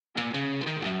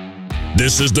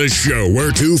This is the show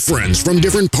where two friends from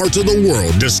different parts of the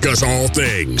world discuss all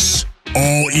things,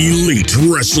 all elite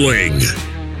wrestling.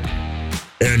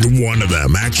 And one of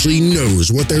them actually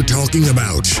knows what they're talking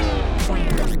about.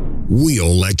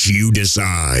 We'll let you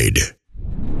decide.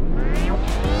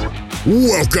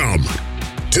 Welcome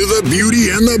to the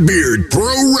Beauty and the Beard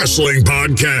Pro Wrestling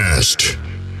Podcast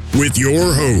with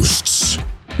your hosts,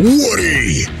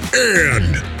 Woody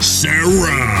and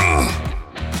Sarah.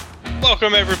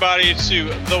 Welcome everybody to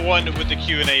the one with the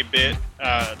Q&A bit,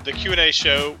 the Q&A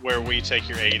show where we take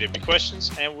your AEW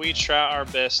questions and we try our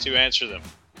best to answer them.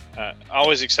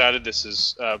 Always excited. This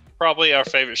is probably our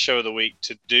favorite show of the week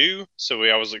to do, so we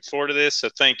always look forward to this. So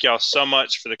thank y'all so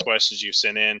much for the questions you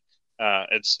sent in.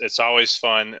 It's always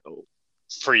fun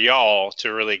for y'all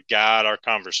to really guide our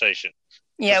conversation.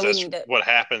 Yeah, we that's need it. What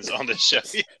happens on this show.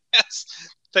 Yes.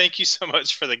 Thank you so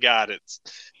much for the guidance.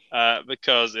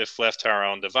 Because if left to our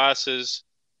own devices,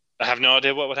 I have no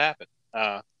idea what would happen.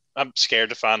 I'm scared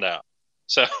to find out.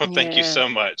 So thank you so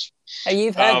much.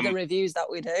 You've heard the reviews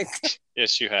that we do.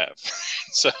 Yes, you have.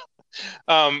 So,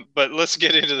 but let's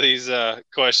get into these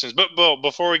questions. But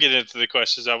before we get into the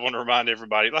questions, I want to remind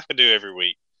everybody, like I do every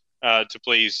week, to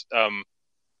please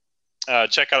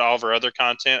check out all of our other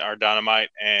content, our Dynamite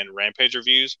and Rampage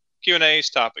reviews, Q&As,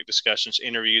 topic discussions,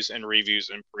 interviews, and reviews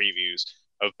and previews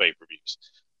of pay-per-views.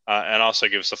 And also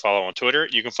give us a follow on Twitter.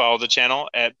 You can follow the channel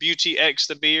at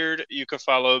BeautyXTheBeard. You can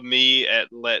follow me at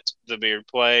Let the Beard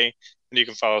Play. And you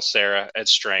can follow Sarah at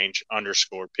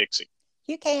Strange_Pixie.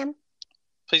 You can.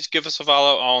 Please give us a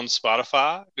follow on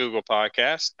Spotify, Google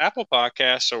Podcasts, Apple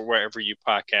Podcasts, or wherever you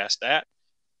podcast at.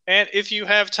 And if you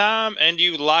have time and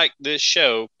you like this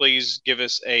show, please give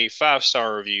us a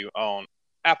 5-star review on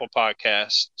Apple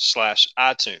Podcasts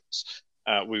 /iTunes.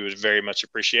 We would very much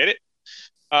appreciate it.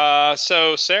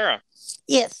 So, Sarah.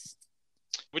 Yes.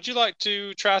 Would you like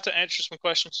to try to answer some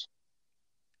questions?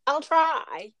 I'll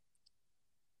try.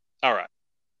 All right.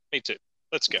 Me too.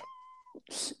 Let's go.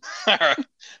 All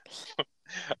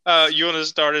right. You want to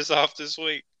start us off this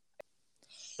week?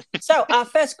 So, our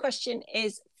first question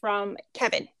is from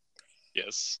Kevin.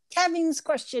 Yes. Kevin's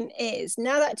question is,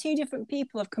 now that two different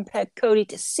people have compared Cody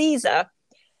to Caesar,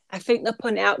 I think they're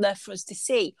putting it out there for us to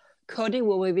see. Cody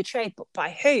will be betrayed, but by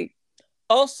who?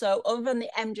 Also, other than the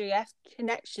MJF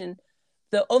connection,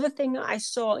 the other thing that I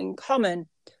saw in common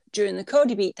during the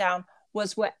Cody beatdown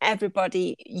was where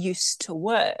everybody used to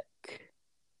work.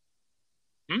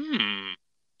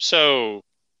 So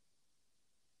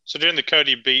during the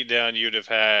Cody beatdown, you'd have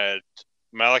had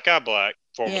Malachi Black,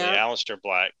 formerly Aleister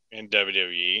Black in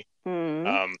WWE,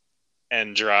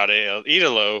 Andrade El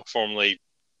Idolo, formerly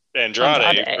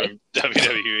Andrade from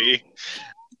WWE,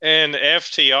 and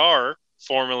FTR,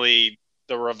 formerly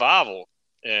The Revival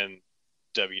in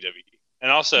WWE,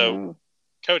 and also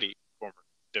Cody, former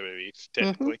WWE,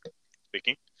 technically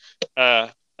speaking.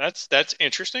 That's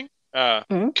interesting.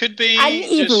 Could be. I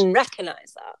didn't even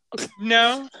recognize that.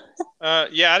 No,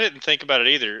 yeah, I didn't think about it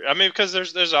either. I mean, because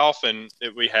there's often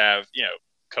that we have a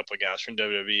couple of guys from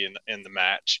WWE in the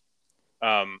match,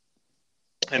 and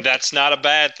that's not a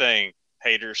bad thing.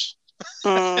 Haters,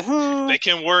 they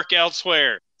can work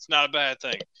elsewhere. It's not a bad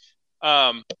thing.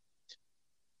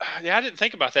 Yeah, I didn't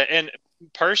think about that. And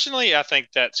personally, I think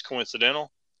that's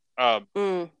coincidental. I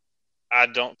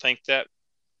don't think that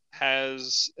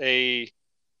has any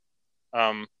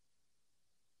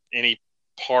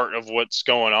part of what's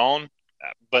going on.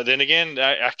 But then again,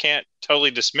 I can't totally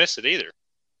dismiss it either.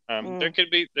 There could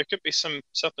be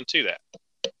something to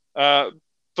that.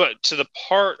 But to the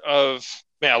part of,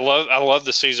 man, I love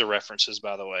the Caesar references,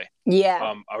 by the way.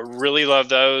 Yeah. I really love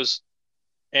those.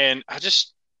 And I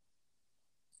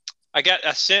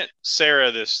sent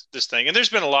Sarah this thing, and there's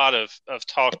been a lot of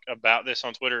talk about this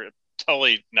on Twitter.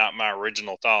 Totally not my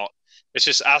original thought. It's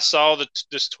just I saw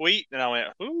this tweet and I went,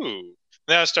 ooh.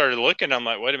 Then I started looking. I'm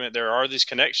like, wait a minute, there are these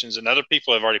connections, and other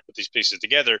people have already put these pieces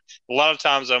together. A lot of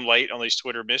times I'm late on these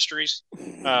Twitter mysteries,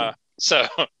 so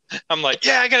I'm like,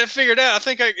 yeah, I got it figured out.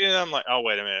 And I'm like, oh,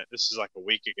 wait a minute, this is like a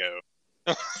week ago.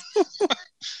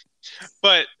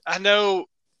 But I know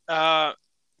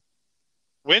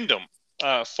Wyndham,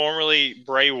 formerly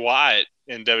Bray Wyatt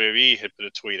in WWE, had put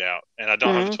a tweet out, and I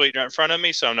don't have a tweet right in front of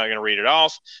me, so I'm not going to read it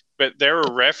off. But there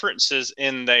were references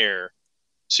in there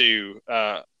to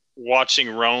watching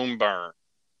Rome burn,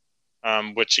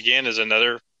 which again is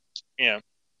another,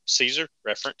 Caesar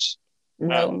reference.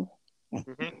 Rome.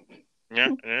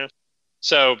 Yeah.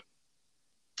 So,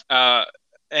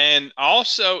 and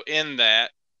also in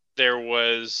that there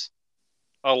was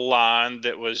a line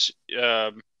that was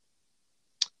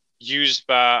used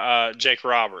by Jake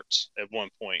Roberts at one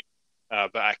point.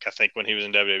 back, I think, when he was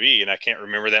in WWE, and I can't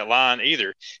remember that line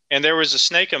either. And there was a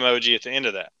snake emoji at the end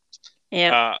of that.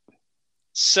 Yeah.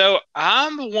 So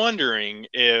I'm wondering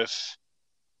if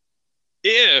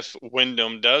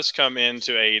Wyndham does come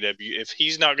into AEW, if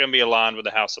he's not going to be aligned with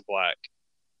the House of Black,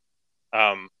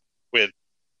 with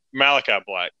Malachi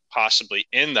Black possibly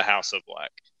in the House of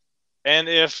Black, and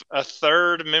if a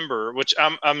third member, which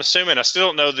I'm assuming, I still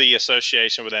don't know the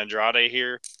association with Andrade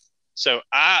here, so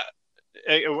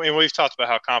and we've talked about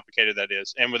how complicated that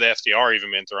is, and with FTR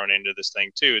even being thrown into this thing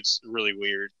too, it's really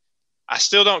weird. I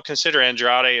still don't consider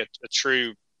Andrade a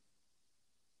true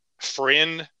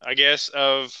friend, I guess,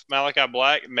 of Malachi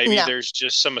Black. Maybe there's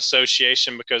just some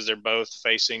association because they're both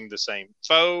facing the same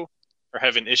foe or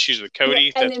having issues with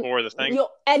Cody. That's more the thing. Your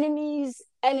enemy's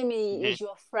enemy is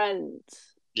your friend.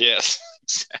 Yes,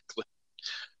 exactly.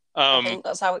 I think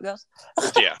that's how it goes.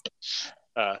 Yeah.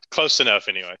 Close enough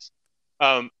anyways.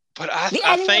 But I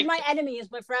enemy think of my enemy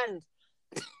is my friend.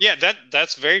 Yeah,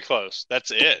 that's very close.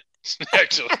 That's it,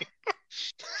 actually.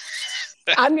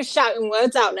 I'm just shouting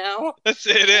words out now. That's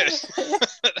it.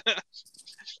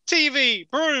 TV,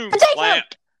 broom, Potato! lamp.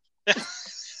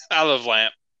 I love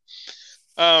lamp.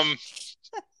 I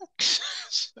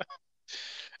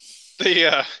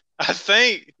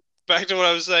think back to what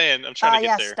I was saying. I'm trying to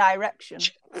get there. Direction.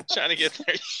 Trying to get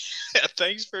there. Yeah,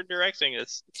 thanks for directing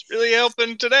us. It's really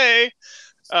helping today.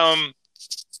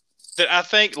 That I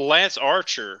think Lance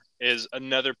Archer is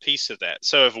another piece of that.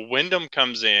 So if Wyndham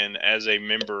comes in as a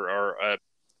member or a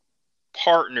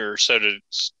partner, so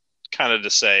to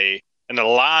say, an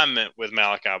alignment with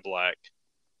Malachi Black,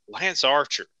 Lance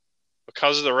Archer,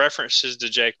 because of the references to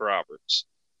Jake Roberts.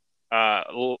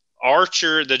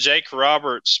 Archer, the Jake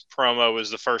Roberts promo was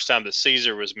the first time that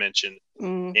Caesar was mentioned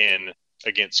in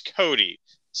against Cody.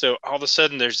 So all of a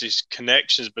sudden there's these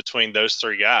connections between those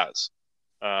three guys.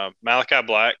 Malachi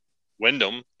Black,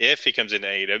 Wyndham, if he comes into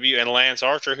AEW, and Lance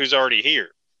Archer, who's already here.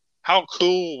 How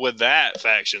cool would that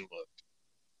faction look?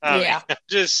 I mean, I'm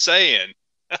just saying.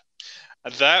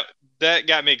 That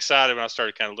got me excited when I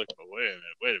started kind of looking, but wait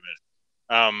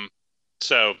a minute.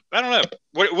 So I don't know.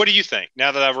 What do you think?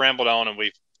 Now that I've rambled on and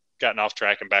we've gotten off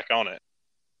track and back on it,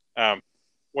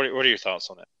 what are your thoughts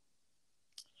on it?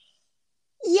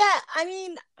 Yeah, I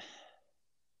mean,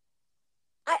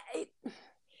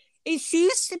 it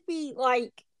seems to be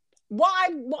like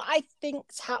what I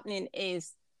think's happening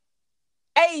is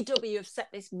AEW have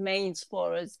set this mains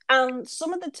for us, and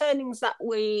some of the turnings that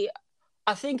we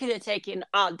are thinking of taking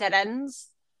are dead ends.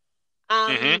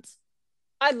 And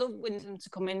I love Wyndham to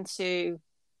come into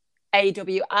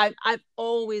AEW. I've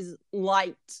always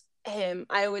liked him.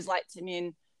 I always liked him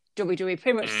in WWE.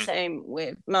 Pretty much the same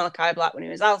with Malachi Black when he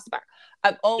was Aleister Black.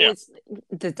 I've always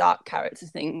the dark character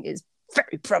thing is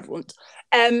very prevalent.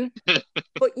 But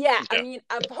I mean,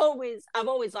 I've always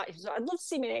liked him. So I'd love to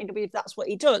see him in AEW if that's what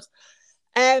he does.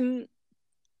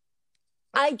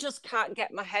 I just can't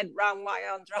get my head around why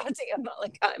Andrade and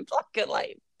Malachi Black are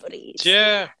like buddies.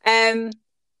 Yeah.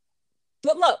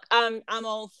 But look, I'm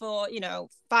all for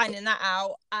finding that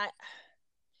out.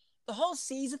 The whole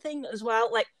Caesar thing as well.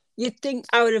 Like, you'd think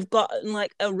I would have gotten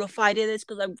like a rough idea of this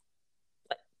because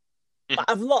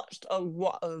I've watched a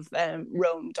lot of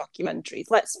Rome documentaries.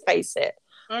 Let's face it,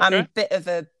 I'm a bit of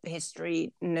a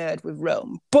history nerd with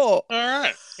Rome. But all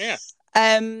right, yeah.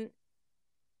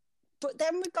 But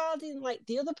then regarding like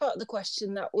the other part of the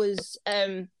question that was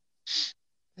who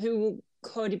will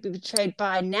Cody be betrayed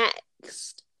by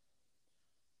next?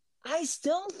 I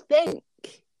still think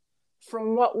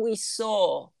from what we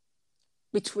saw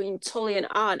between Tully and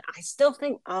Arn, I still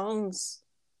think Arn's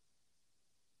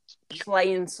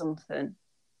playing something.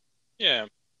 Yeah.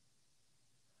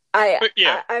 I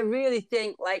really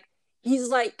think like he's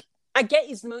like, I get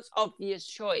he's the most obvious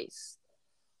choice.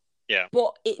 Yeah.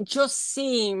 But it just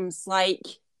seems like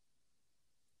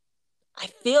I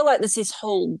feel like there's this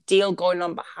whole deal going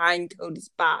on behind Cody's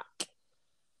back.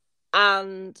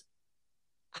 And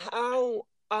how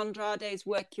Andrade's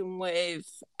working with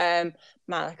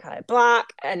Malachi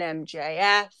Black and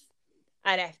MJF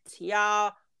and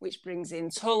FTR, which brings in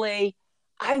Tully.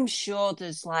 I'm sure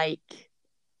there's like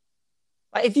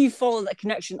if you follow that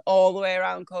connection all the way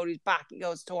around Cody's back, it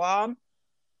goes to Arn.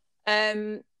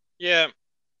 Yeah,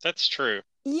 that's true.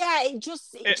 Yeah, it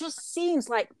just seems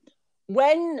like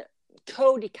when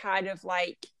Cody kind of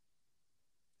like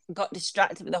got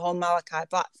distracted with the whole Malachi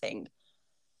Black thing,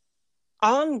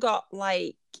 Arn got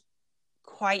like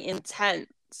quite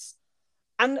intense,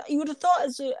 and you would have thought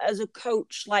as a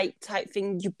coach like type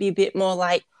thing, you'd be a bit more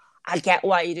like, I get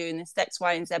why you're doing this X,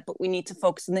 Y, and Z, but we need to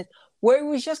focus on this. Where it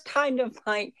was just kind of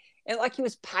like he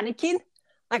was panicking,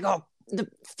 like, oh the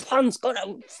plan's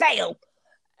gonna fail,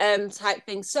 type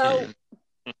thing. So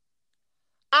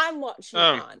I'm watching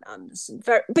Arn Anderson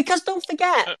because don't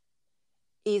forget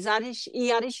he had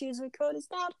issues with Cody's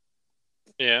dad.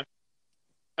 Yeah.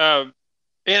 And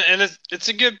it's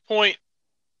a good point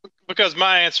because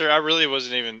my answer, I really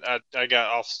wasn't even, I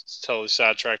got totally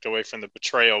sidetracked away from the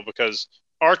betrayal because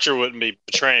Archer wouldn't be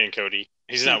betraying Cody.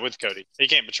 He's not with Cody. He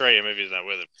can't betray him if he's not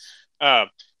with him.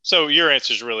 So your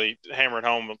answer is really hammering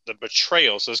home the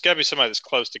betrayal. So it's got to be somebody that's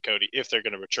close to Cody if they're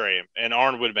going to betray him. And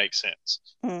Arn would make sense.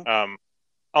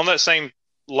 On that same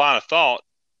line of thought,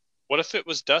 what if it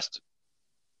was Dustin?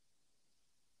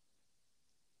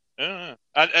 I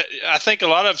think a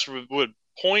lot of us would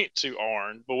point to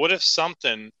Arn, but what if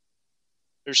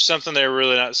there's something they're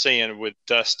really not seeing with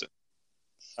Dustin?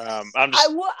 I'm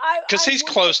just because he's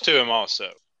close to him also.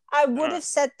 I would have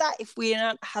said that if we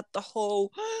hadn't had the whole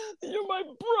 "you're my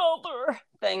brother"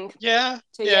 thing.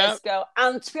 2 years ago.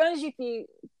 And to be honest with you,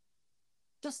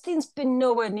 Dustin's been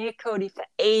nowhere near Cody for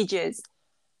ages.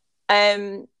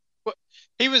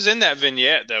 He was in that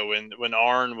vignette though when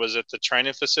Arn was at the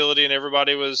training facility and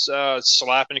everybody was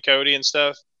slapping Cody and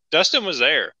stuff. Dustin was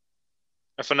there,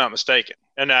 if I'm not mistaken.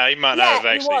 And he might not have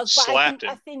actually slapped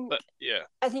him.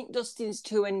 I think Dustin's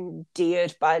too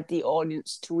endeared by the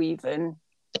audience to even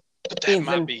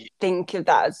think of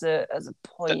that as a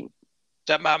point.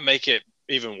 That might make it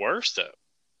even worse though.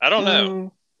 I don't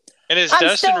know. And has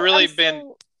Dustin really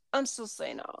been? I'm still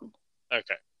saying on.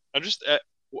 Okay, I'm just.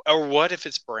 Or what if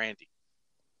it's Brandy?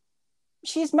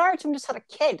 She's married to him, just had a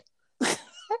kid.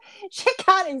 She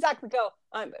can't exactly go,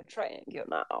 I'm betraying you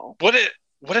now. What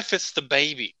if it's the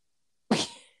baby? What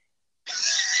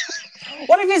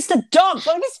if it's the dog?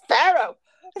 What if it's Pharaoh?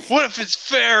 What if it's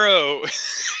Pharaoh?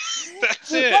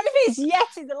 That's it. What if it's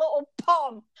Yeti, the little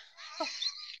pom?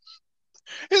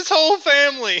 His whole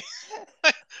family.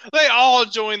 They all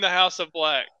join the House of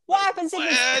Black. What happens if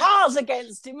his car's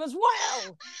against him as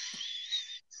well?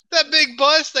 That big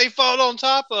bus they fought on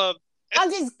top of. And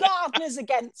his gardener's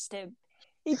against him.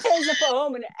 He turns up at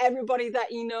home and everybody that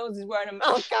he knows is wearing a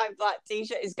Malachi Black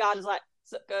t-shirt. His gardener's like,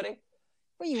 "What's up, Cody?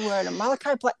 What are you wearing, a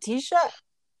Malachi Black t-shirt?"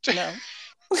 No.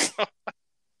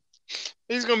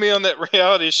 He's going to be on that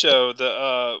reality show,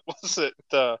 the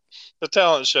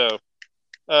talent show,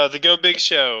 the Go Big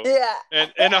show. Yeah.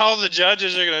 And all the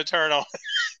judges are going to turn on.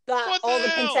 All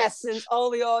the contestants, all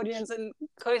the audience, and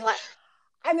Cody's like,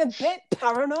 "I'm a bit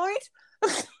paranoid."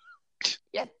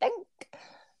 You think?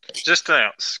 Just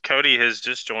announce, Cody has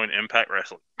just joined Impact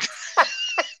Wrestling.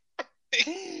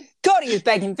 Cody is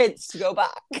begging Vince to go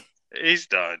back. He's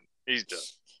done.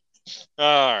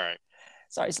 All right.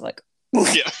 Sorry, Slick.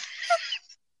 Yeah.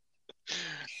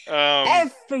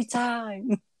 Every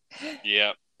time.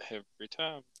 Yep, every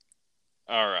time.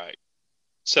 All right.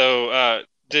 So,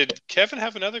 did Kevin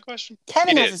have another question?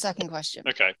 Kevin has a second question.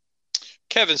 Okay.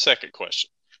 Kevin's second question.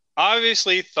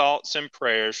 Obviously, thoughts and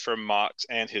prayers for Mox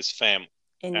and his family.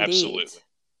 Indeed. Absolutely.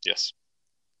 Yes.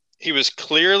 He was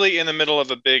clearly in the middle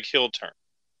of a big heel turn.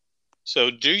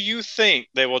 So do you think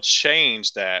they will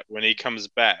change that when he comes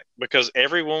back? Because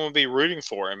everyone will be rooting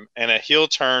for him, and a heel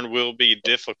turn will be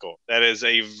difficult. That is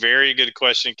a very good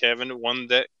question, Kevin. One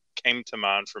that came to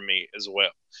mind for me as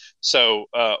well. So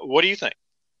what do you think,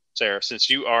 Sarah, since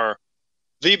you are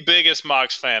the biggest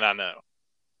Mox fan I know?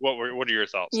 What are your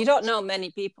thoughts? You don't know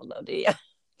many people, though, do you?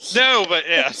 No, but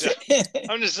yeah,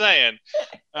 I'm just saying.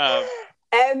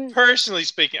 Personally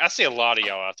speaking, I see a lot of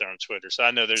y'all out there on Twitter, so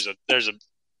I know there's a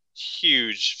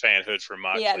huge fanhood for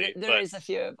Moxley. Yeah, there is a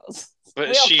few of us. But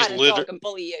we she's all kind of talk and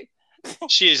bully you.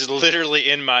 She is literally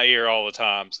in my ear all the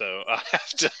time, so I have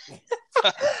to.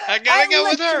 I gotta go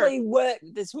with her. I literally work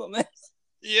with this woman.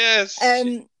 Yes.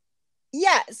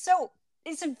 Yeah. So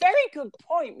it's a very good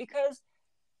point because,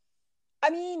 I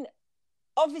mean,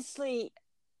 obviously,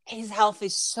 his health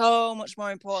is so much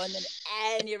more important than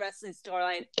any wrestling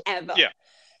storyline ever. Yeah.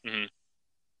 Mm-hmm.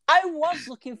 I was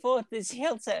looking forward to this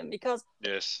heel turn because,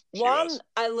 one,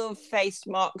 I love face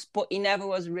Mox, but he never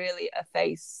was really a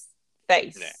face. Nah,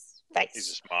 he's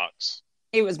just Mox.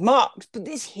 He was Mox, but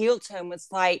this heel turn was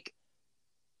like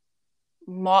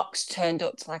Mox turned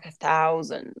up to like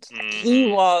 1,000. Mm-hmm.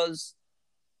 He was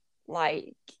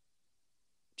like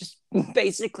just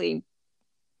basically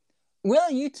Will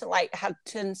Yuta like had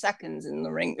 10 seconds in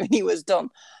the ring when he was done.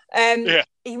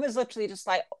 He was literally just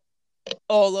like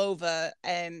all over,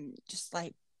 just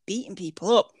like beating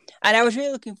people up, and I was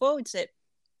really looking forward to it.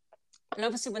 And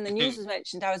obviously, when the news was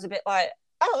mentioned, I was a bit like,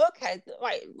 "Oh, okay,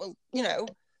 right. Well,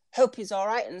 hope he's all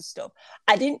right and stuff."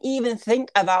 I didn't even think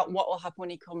about what will happen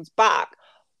when he comes back.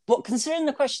 But considering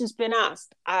the question's been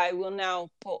asked, I will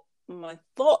now put my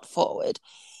thought forward.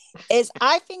 is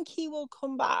I think he will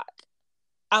come back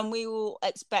and we will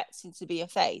expect him to be a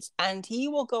face and he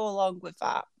will go along with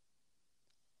that.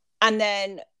 And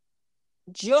then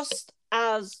just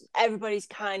as everybody's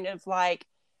kind of like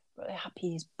really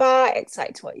happy he's back,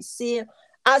 excited to what he's seeing,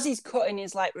 as he's cutting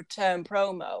his like return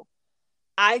promo,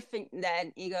 I think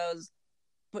then he goes,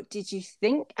 but did you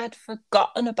think I'd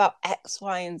forgotten about X,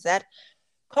 Y, and Z?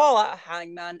 Call out a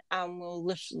Hangman and we'll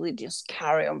literally just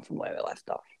carry on from where we left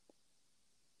off.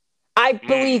 I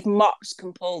believe Mox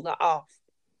can pull that off.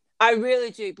 I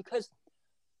really do, because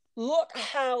look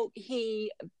how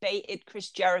he baited Chris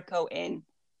Jericho in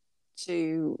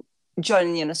to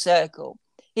joining the Inner Circle.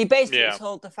 He basically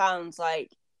told the fans,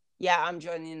 like, yeah, I'm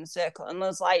joining the Inner Circle. And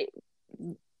was like,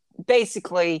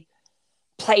 basically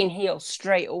playing heel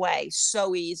straight away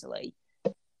so easily.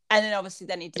 And then obviously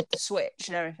then he did the switch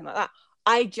and everything like that.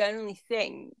 I generally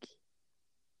think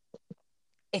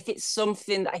if it's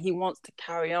something that he wants to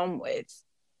carry on with,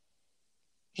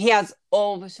 he has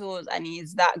all the tools and he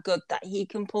is that good that he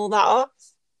can pull that off.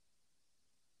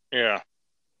 Yeah.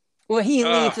 Well, he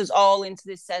leads us all into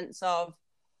this sense of,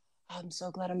 oh, I'm so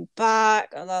glad I'm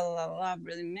back. Oh, la, la, la, la, I've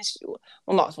really missed you.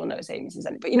 Well, Maxwell never say he misses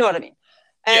anything, but you know what I mean.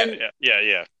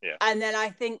 Yeah. And then I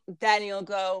think then he'll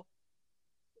go,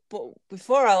 but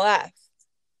before I left,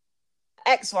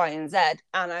 X, Y, and Z,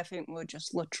 and I think we're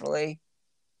just literally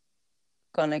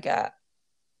gonna get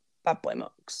Bad Boy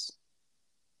Mox.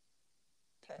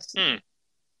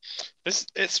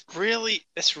 It's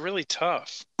really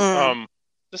tough.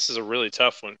 This is a really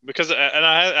tough one because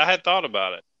I had thought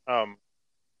about it,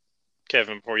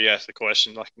 Kevin, before you asked the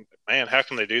question. Like, man, how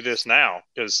can they do this now?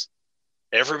 Because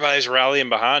everybody's rallying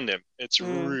behind him. It's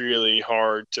really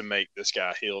hard to make this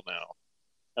guy heel now.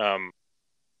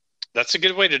 That's a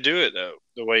good way to do it, though.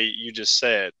 The way you just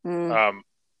said, man.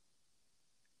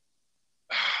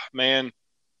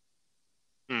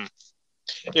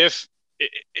 If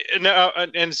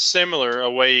and similar, a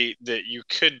way that you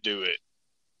could do it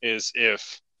is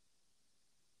if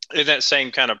in that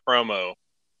same kind of promo,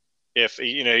 if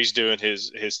he's doing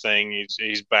his thing,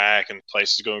 he's back and the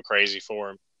place is going crazy for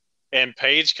him, and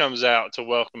Paige comes out to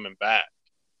welcome him back.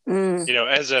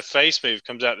 As a face move,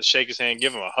 comes out to shake his hand,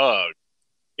 give him a hug.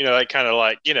 Like kind of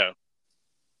like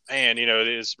man, it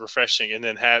is refreshing, and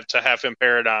then have him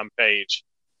Paradigm Paige,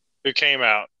 who came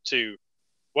out to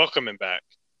welcome him back.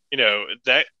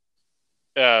 That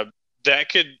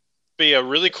could be a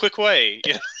really quick way.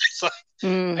 It's like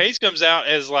Paige comes out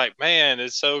as like, man,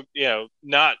 it's so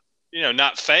not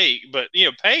fake, but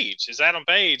Paige is Adam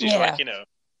Page. He's like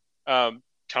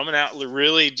coming out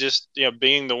really just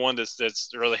being the one that's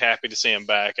really happy to see him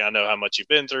back. I know how much you've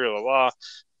been through, blah blah.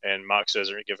 And Mox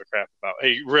doesn't give a crap about.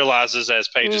 He realizes as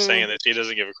Paige is saying that he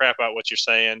doesn't give a crap about what you're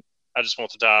saying. I just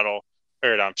want the title.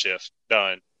 Paradigm shift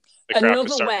done.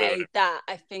 Another way that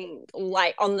I think,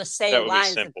 like on the same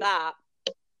lines of that,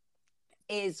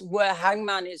 is where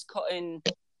Hangman is cutting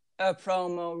a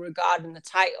promo regarding the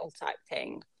title type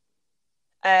thing.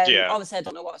 Obviously, I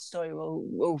don't know what story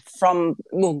we'll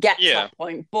get to that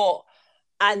point, but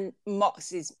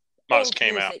Mox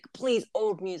came out. Please,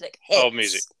 old music hits. Old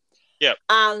music. Yep.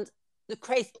 And the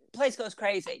place goes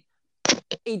crazy.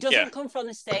 He doesn't come from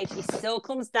the stage. He still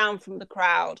comes down from the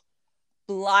crowd.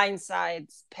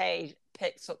 Blindsides Paige,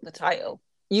 picks up the title.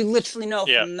 You literally know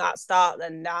from that start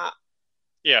then that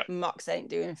Mox ain't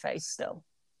doing face still.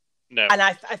 No. And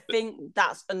I think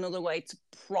that's another way to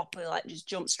properly just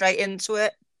jump straight into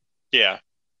it. Yeah.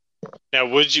 Now,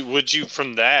 would you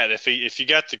from that, if you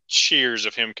got the cheers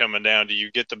of him coming down, do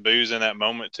you get the boos in that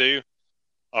moment too,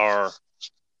 or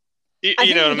you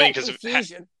know what I mean? Because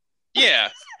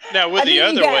now with the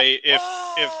other way,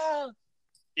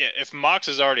 if Mox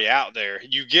is already out there,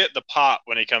 you get the pop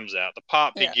when he comes out. The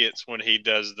pop he gets when he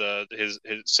does his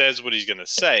says what he's going to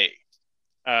say,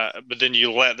 but then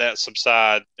you let that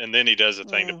subside, and then he does the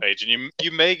thing to Paige, and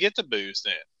you may get the boos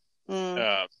then.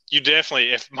 You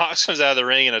definitely, if Mox comes out of the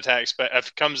ring and attacks,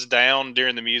 if comes down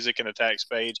during the music and attacks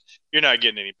Paige, you're not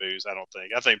getting any boos. I don't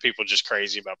think. I think people are just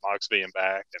crazy about Mox being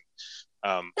back.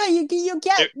 And no, you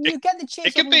get the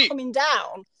cheers of him coming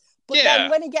down, but then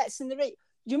when he gets in the ring.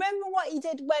 Do you remember what he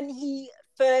did when he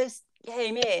first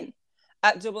came in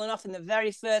at Double or Nothing, the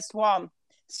very first one?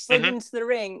 Slid into the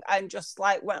ring and just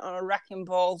went on a wrecking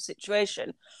ball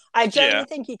situation. I generally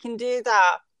think he can do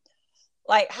that.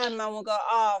 Like Hangman will go,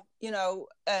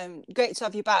 great to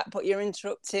have you back, but you're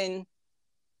interrupting.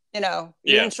 You're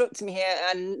interrupting me here,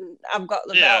 and I've got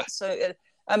the belt. So,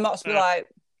 and Mox will be like,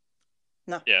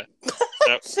 no. Yeah.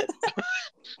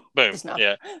 Boom.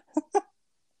 Yeah.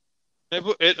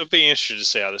 It'll be interesting to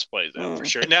see how this plays out for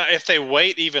sure. Now, if they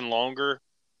wait even longer,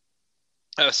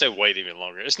 I say wait even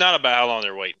longer. It's not about how long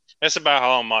they're waiting. It's about how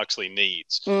long Moxley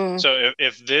needs. So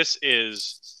if this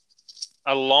is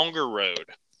a longer road,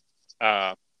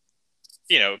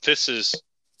 if this is,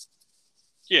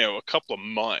 a couple of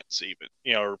months even,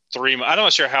 or 3 months. I'm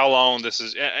not sure how long this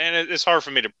is, and it's hard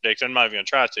for me to predict. I'm not even going to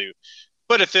try to.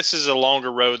 But if this is a longer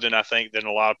road than I think than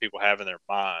a lot of people have in their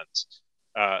minds,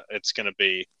 it's going to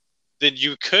be, then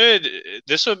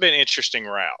this would be an interesting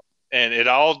route. And it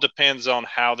all depends on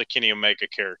how the Kenny Omega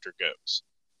character goes.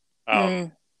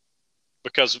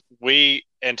 Because we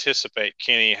anticipate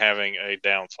Kenny having a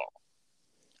downfall.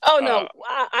 Oh, no.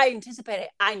 I anticipate it.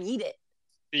 I need it.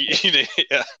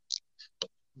 Yeah.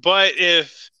 But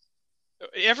if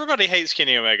everybody hates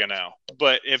Kenny Omega now,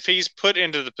 but if he's put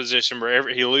into the position where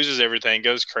he loses everything,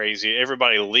 goes crazy,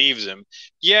 everybody leaves him,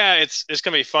 yeah, it's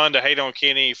going to be fun to hate on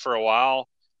Kenny for a while.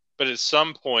 But at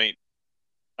some point,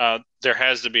 there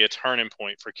has to be a turning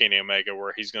point for Kenny Omega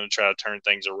where he's going to try to turn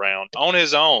things around on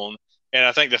his own. And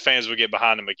I think the fans will get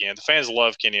behind him again. The fans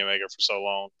love Kenny Omega for so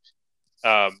long.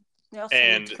 They also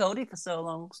loved Cody for so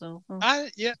long. So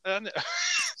I know.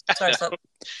 Sorry,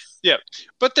 yeah,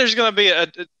 but there's going to be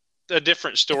a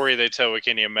different story they tell with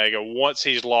Kenny Omega once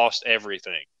he's lost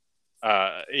everything.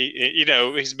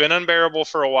 He's been unbearable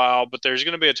for a while, but there's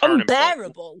going to be a turning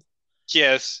unbearable. Point.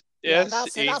 Yes,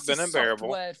 that's been a unbearable.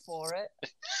 Soft word for it.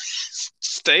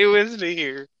 Stay with me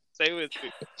here. Stay with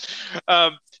me.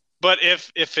 But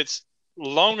if it's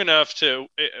long enough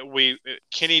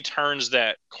Kenny turns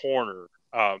that corner.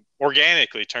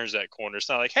 Organically turns that corner. It's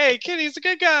not like, hey, Kenny's a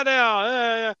good guy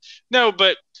now. No,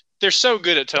 but they're so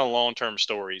good at telling long-term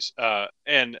stories.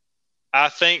 And I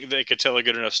think they could tell a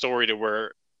good enough story to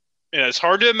where, it's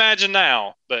hard to imagine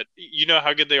now, but you know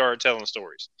how good they are at telling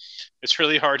stories. It's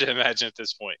really hard to imagine at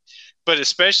this point. But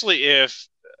especially if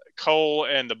Cole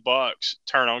and the Bucks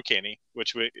turn on Kenny,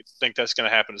 which we think that's going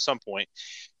to happen at some point,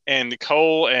 and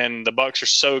Cole and the Bucks are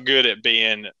so good at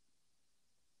being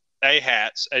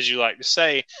A-hats, as you like to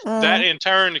say, that in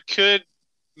turn could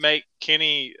make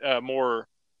Kenny more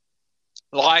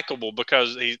likable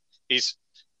because he's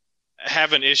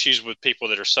having issues with people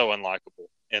that are so unlikable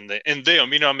in them.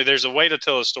 There's a way to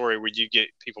tell a story where you get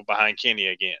people behind Kenny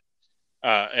again,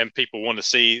 and people want to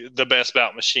see the Best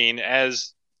Bout Machine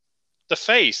as the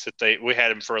face that we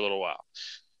had him for a little while.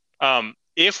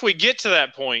 If we get to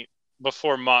that point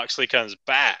before Moxley comes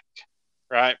back,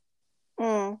 right?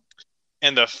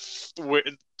 And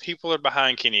people are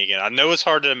behind Kenny again. I know it's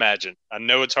hard to imagine. But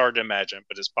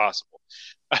it's possible.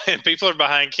 And people are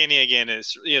behind Kenny again. And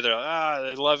it's either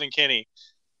they're loving Kenny,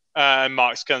 and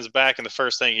Mox comes back, and the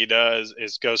first thing he does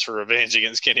is goes for revenge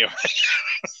against Kenny Omega.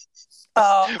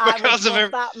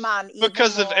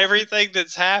 Because of everything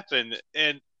that's happened.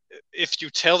 And if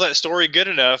you tell that story good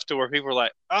enough to where people are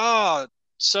like, oh,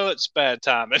 so it's bad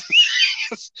timing.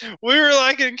 We were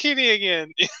liking Kenny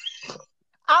again.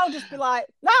 I'll just be like,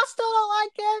 no, I still don't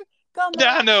like him. Come on.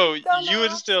 Yeah, I know. You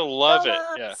would still love it.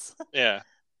 Yeah.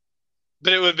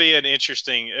 But it would be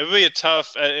a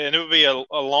tough, and it would be a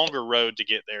longer road to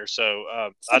get there. So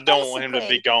I don't want him to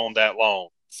be gone that long.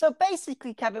 So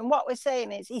basically, Kevin, what we're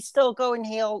saying is he's still going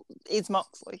heel, is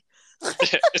Moxley.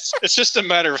 It's just a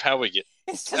matter of how we get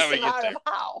there. It's just a matter of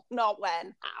how, not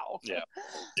when, how. Yeah.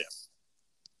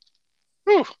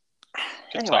 Whew.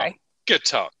 Good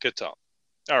talk.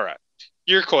 All right.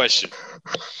 Your question.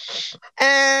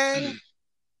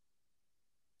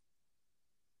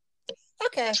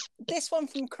 Okay, this one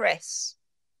from Chris.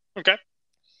 Okay.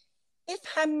 If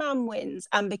Hangman wins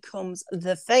and becomes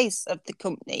the face of the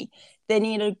company, they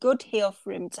need a good heel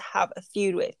for him to have a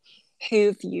feud with. Who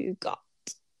have you got?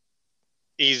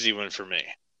 Easy one for me.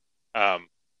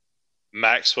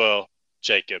 Maxwell,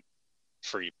 Jacob,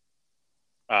 Freed.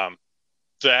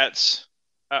 That's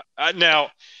now.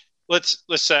 Let's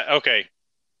say, okay,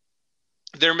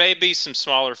 there may be some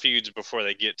smaller feuds before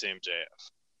they get to MJF,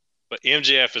 but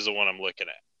MJF is the one I'm looking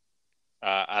at.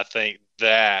 I think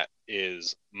that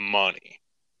is money.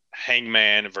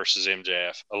 Hangman versus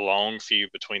MJF, a long feud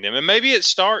between them. And maybe it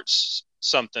starts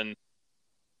something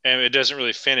and it doesn't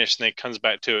really finish and then comes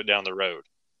back to it down the road.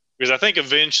 Because I think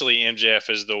eventually MJF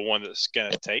is the one that's going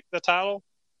to take the title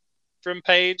from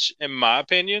Page, in my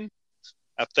opinion.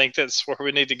 I think that's where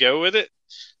we need to go with it.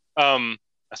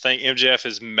 I think MJF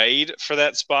is made for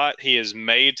that spot. He is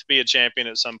made to be a champion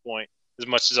at some point. As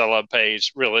much as I love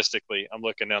Page, realistically, I'm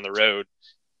looking down the road.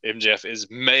 MJF is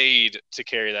made to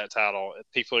carry that title.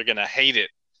 People are going to hate it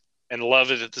and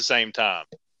love it at the same time.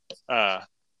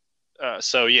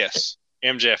 So, yes,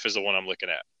 MJF is the one I'm looking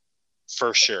at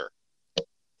for sure.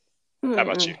 How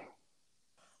about you?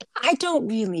 I don't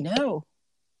really know.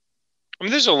 I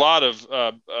mean, there's a lot of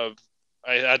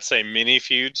I'd say mini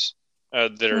feuds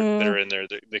that are in there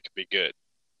that could be good.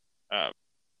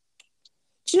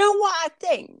 Do you know what I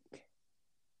think?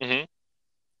 Mm-hmm.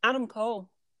 Adam Cole.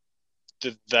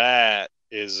 That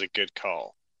is a good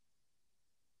call.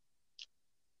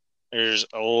 There's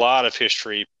a lot of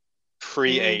history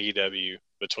pre-AEW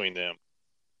between them.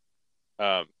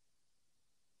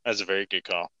 That's a very good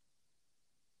call.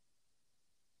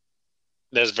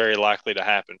 That's very likely to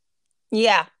happen.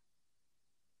 Yeah.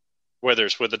 Whether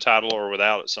it's with the title or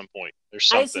without at some point. There's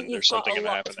something. I think you've got a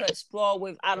lot to explore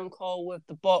with Adam Cole, with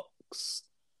the Bucks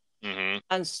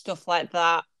and stuff like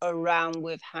that around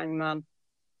with Hangman.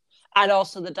 And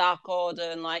also the Dark Order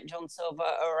and like John Silver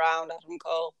around Adam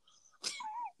Cole.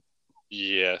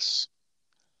 Yes.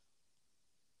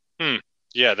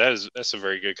 Yeah, that's a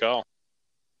very good call.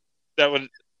 That would,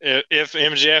 if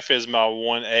MJF is my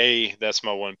 1A, that's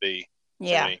my 1B.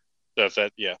 Yeah. For me. So if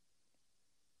that, yeah.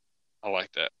 I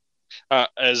like that.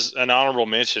 As an honorable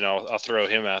mention, I'll throw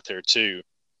him out there too.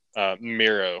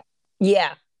 Miro.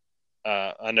 Yeah.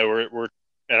 I know we're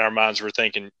in our minds we're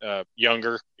thinking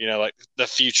younger, like the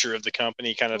future of the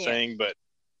company kind of thing. But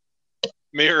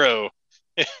Miro,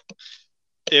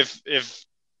 if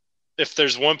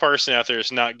there's one person out there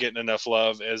that's not getting enough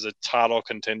love as a title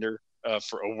contender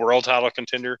for a world title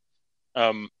contender,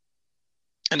 and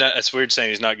that's weird saying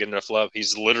he's not getting enough love.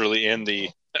 He's literally in the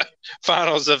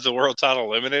finals of the world title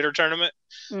eliminator tournament.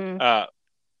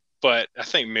 But I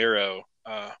think Miro,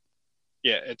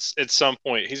 it's at some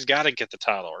point he's got to get the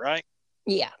title, right?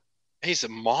 Yeah, he's a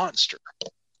monster.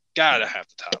 Got to have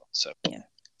the title. So yeah.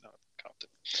 Okay.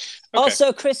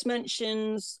 Also, Chris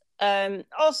mentions.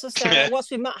 Also, Sarah,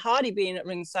 what's with Matt Hardy being at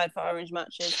ringside for orange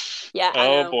matches? Yeah.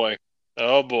 Oh boy.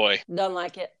 Don't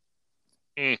like it.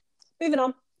 Moving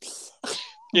on.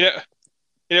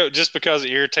 Just because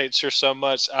it irritates her so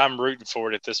much, I'm rooting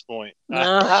for it at this point.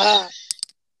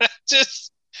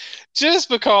 Just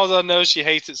because I know she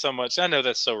hates it so much. I know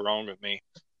that's so wrong of me,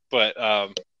 but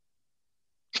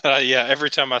yeah, every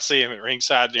time I see him at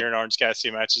ringside during Orange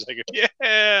Cassidy matches, I go,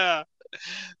 yeah,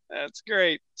 that's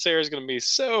great. Sarah's gonna be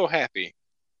so happy.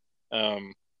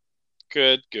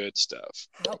 Good stuff.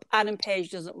 I hope Adam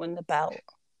Page doesn't win the belt.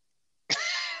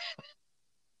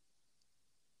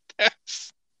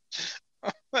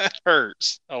 That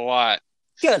hurts a lot.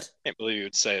 Good. Can't believe you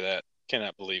would say that.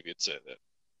 Cannot believe you'd say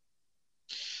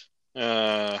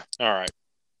that. All right.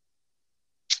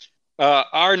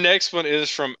 Our next one is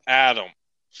from Adam.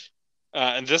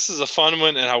 And this is a fun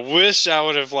one, and I wish I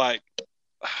would have done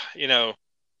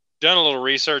a little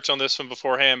research on this one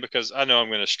beforehand, because I know I'm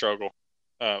going to struggle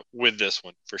with this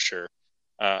one for sure.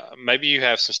 Maybe you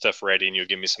have some stuff ready and you'll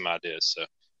give me some ideas. So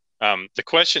the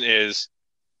question is,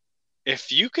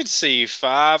 if you could see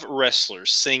 5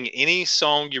 wrestlers sing any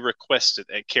song you requested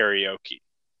at karaoke,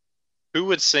 who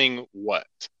would sing what?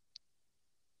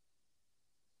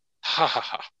 Ha ha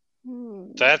ha.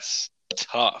 That's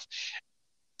tough.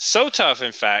 So tough,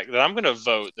 in fact, that I'm going to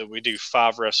vote that we do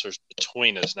 5 wrestlers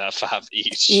between us, not 5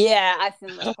 each. Yeah, I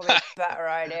think that's probably a better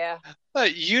idea.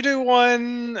 You do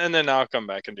one, and then I'll come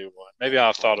back and do one. Maybe I'll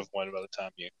have thought of one by the time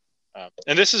you.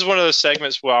 And this is one of those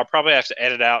segments where I'll probably have to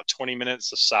edit out 20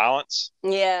 minutes of silence.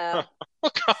 Yeah.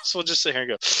 So we'll just sit here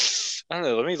and go, I don't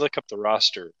know, let me look up the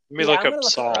roster. Let me look up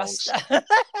songs.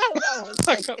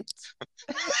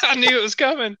 I knew it was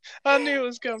coming. I need to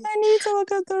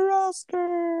look up the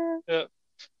roster. Yeah.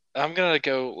 I'm going to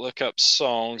go look up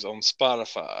songs on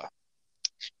Spotify.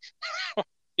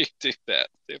 You do that.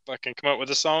 See if I can come up with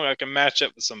a song I can match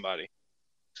up with somebody.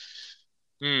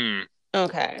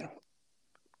 Okay.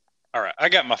 All right. I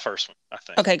got my first one, I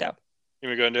think. Okay, go. You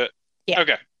want me to go and do it? Yeah.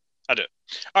 Okay. I'll do it.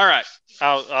 All right.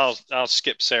 I'll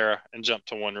skip Sarah and jump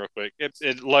to one real quick.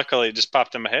 It luckily just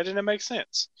popped in my head and it makes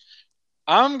sense.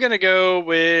 I'm going to go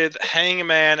with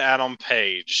Hangman Adam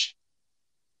Page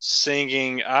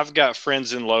singing I've Got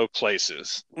Friends in Low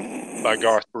Places by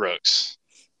Garth Brooks.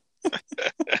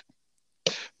 A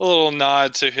little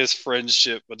nod to his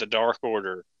friendship with the Dark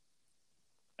Order.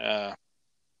 And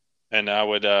I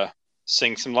would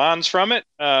sing some lines from it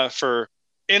for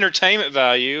entertainment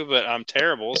value, but I'm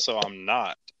terrible, so I'm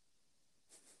not.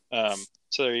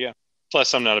 So there you go.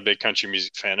 Plus, I'm not a big country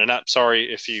music fan, and I'm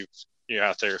sorry if you're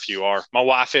out there if you are. My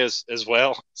wife is as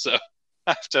well, so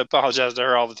I have to apologize to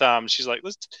her all the time. She's like,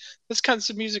 let's cut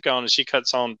some music on, and she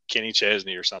cuts on Kenny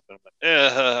Chesney or something.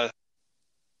 But,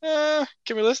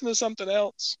 can we listen to something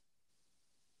else?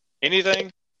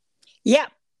 Anything? Yeah.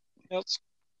 Else?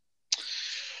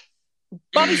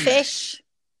 Bobby Fish.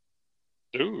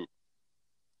 Ooh.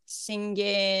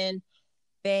 Singing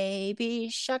Baby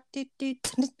Shark do do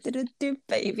do do do do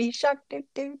Baby Shark do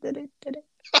do do do do.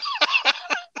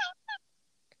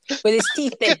 with his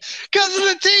teeth in. Because of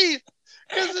the teeth.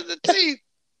 Because of the teeth.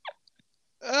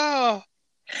 Oh.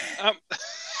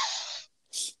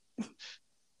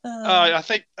 I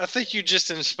think you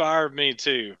just inspired me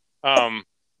too.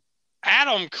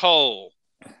 Adam Cole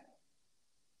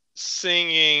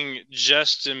singing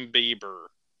Justin Bieber,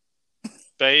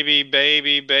 "Baby,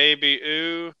 Baby, Baby,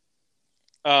 Ooh."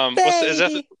 Is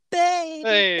that the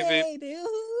baby,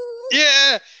 ooh.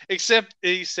 Yeah, except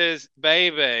he says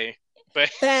baby. Baby.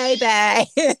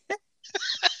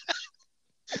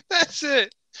 That's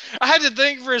it. I had to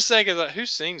think for a second, like, who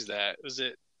sings that? Was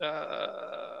it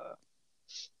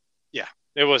yeah,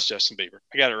 it was Justin Bieber.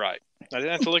 I got it right. I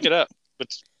didn't have to look it up, but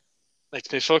it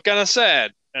makes me feel kind of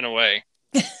sad in a way.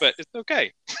 But it's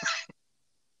okay.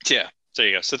 Yeah, there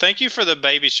you go. So thank you for the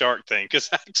baby shark thing, because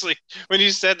actually when you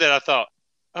said that I thought,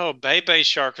 oh, Baby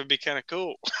Shark would be kind of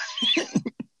cool.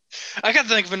 I got to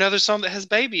think of another song that has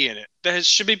baby in it. There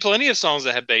should be plenty of songs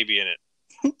that have baby in it.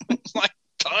 Like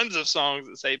tons of songs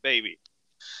that say baby.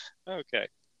 Okay.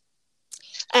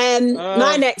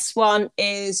 My next one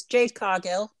is Jade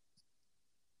Cargill.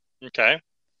 Okay.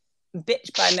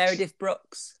 Bitch by Meredith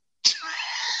Brooks.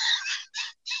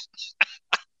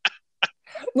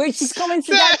 Which is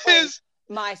coincidentally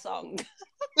my song.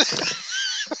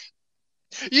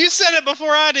 You said it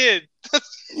before I did.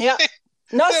 Yeah.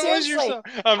 No, seriously.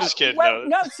 I'm just kidding.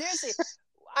 No, seriously.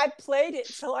 I played it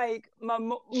to like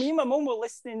me and my mum were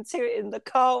listening to it in the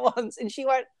car once, and she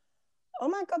went, "Oh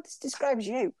my god, this describes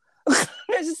you."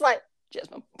 It's just like, "Cheers,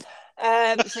 mum."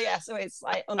 So it's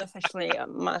like unofficially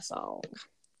my song.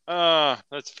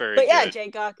 That's very. But yeah, good.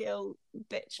 Jade Cargill,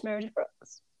 bitch, Meredith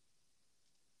Brooks.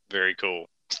 Very cool.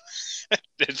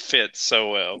 It fits so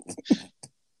well.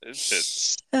 It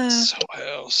fits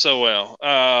so well.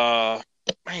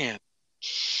 Man.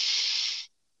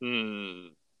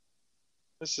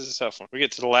 This is a tough one. We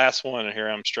get to the last one, and here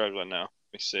I'm struggling now.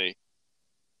 Let me see.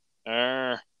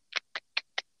 I'm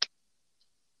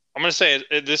gonna say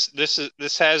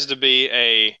this has to be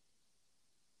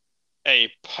a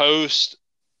post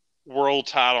world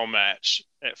title match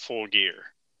at Full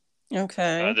Gear.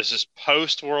 Okay. This is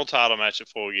post world title match at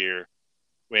Full Gear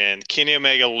when Kenny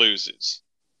Omega loses.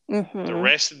 Mm-hmm. The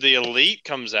rest of the Elite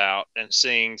comes out and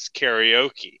sings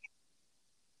karaoke.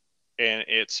 And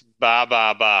it's Bye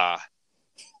Bye Bye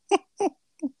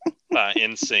by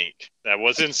NSYNC. That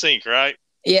was NSYNC, right?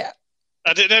 Yeah.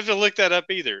 I didn't have to look that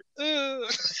up either.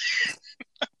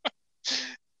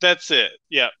 That's it.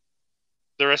 Yeah.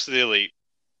 The rest of the Elite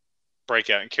break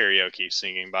out in karaoke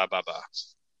singing Bye Bye Bye.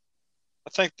 I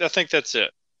think that's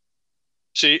it.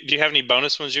 So, do you have any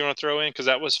bonus ones you want to throw in? Because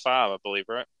that was 5, I believe,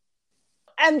 right?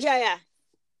 MJF.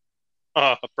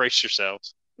 Oh, brace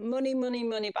yourselves. Money, Money,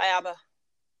 Money by ABBA.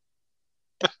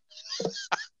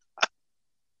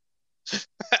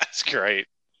 That's great.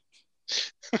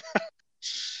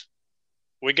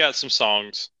 We got some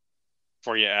songs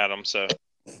for you, Adam, so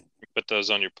put those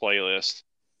on your playlist.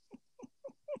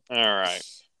 All right.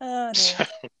 Oh, so,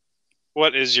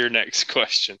 what is your next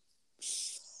question?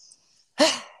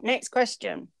 Next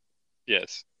question.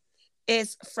 Yes.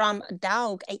 Is from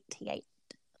Dog88.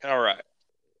 All right.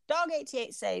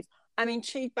 Dog88 says, I'm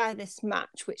intrigued by this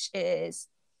match, which is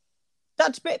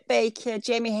Dr. Britt Baker,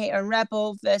 Jamie Hayter, and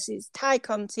Rebel versus Ty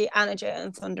Conti, Anna Jay,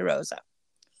 and Thunder Rosa.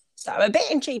 So I'm a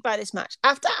bit intrigued by this match.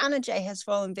 After Anna Jay has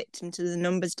fallen victim to the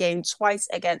numbers game twice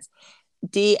against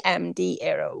DMD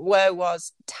era, where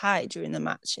was Ty during the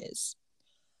matches?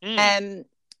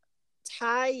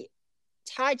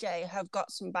 Ty J have got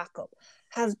some backup.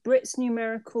 Has Britt's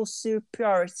numerical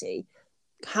superiority,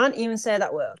 can't even say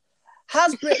that word.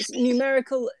 Has Britt's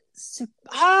numerical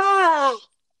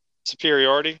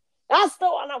superiority? That's the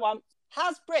one I want.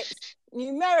 Has Britt's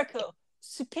numerical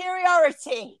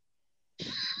superiority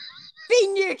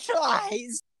been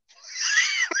neutralized?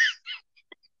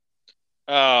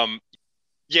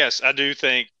 Yes, I do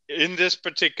think in this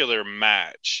particular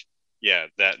match, yeah,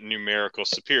 that numerical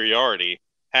superiority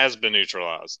has been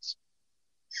neutralized.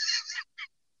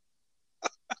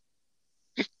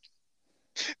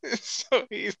 It's so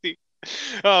easy.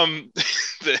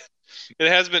 It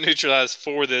has been neutralized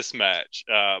for this match,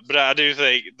 but I do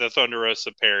think the Thunder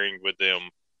Rosa pairing with them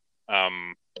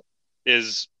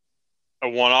is a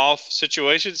one-off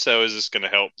situation. So is this going to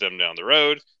help them down the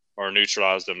road or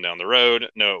neutralize them down the road?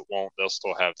 No, it won't. They'll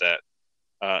still have that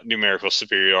numerical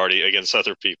superiority against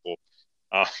other people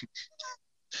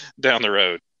down the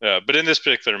road. But in this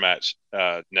particular match,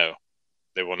 no,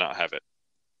 they will not have it.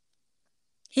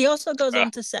 He also goes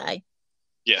on to say,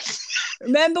 yes.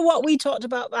 Remember what we talked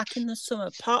about back in the summer?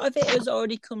 Part of it has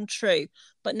already come true.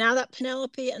 But now that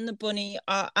Penelope and the bunny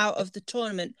are out of the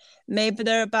tournament, maybe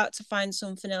they're about to find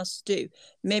something else to do.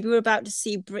 Maybe we're about to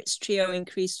see Brit's trio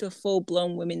increase to a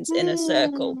full-blown women's inner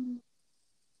circle.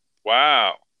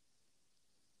 Wow.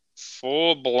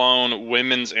 Full-blown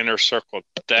women's inner circle.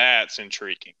 That's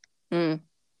intriguing.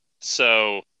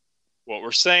 So what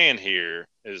we're saying here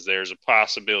is there's a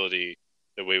possibility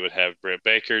that we would have Britt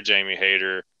Baker, Jamie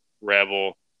Hayter,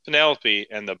 Rebel, Penelope,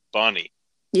 and the bunny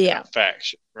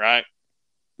faction, right?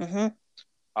 I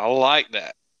like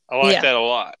that. I like that a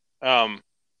lot.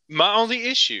 My only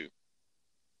issue,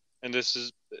 and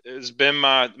this has been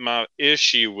my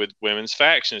issue with women's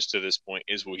factions to this point,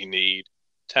 is we need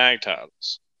tag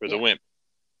titles for the women.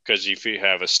 Because if you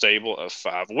have a stable of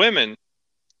 5 women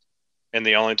and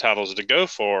the only titles to go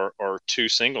for are 2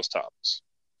 singles titles,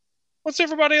 what's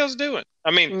everybody else doing? I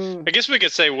mean, I guess we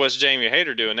could say, what's Jamie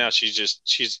Hayter doing now?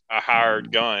 She's a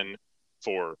hired gun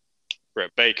for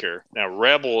Britt Baker. Now,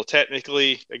 Rebel,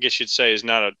 technically, I guess you'd say, is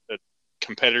not a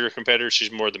competitor.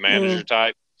 She's more the manager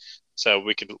type. So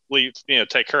we could leave,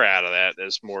 take her out of that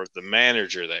as more of the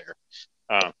manager there.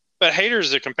 But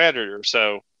Hayter's a competitor,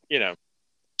 so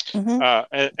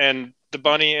and the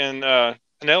bunny and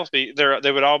Penelope,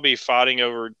 they would all be fighting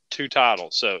over 2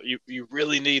 titles. So you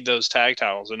really need those tag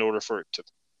titles in order for it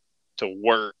to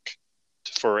work,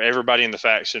 for everybody in the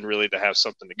faction really to have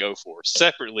something to go for.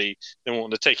 Separately, they wanting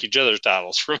to take each other's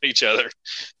titles from each other.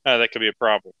 That could be a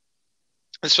problem.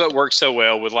 And so it works so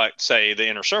well with, like, say, the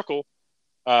Inner Circle,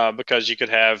 because you could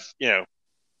have,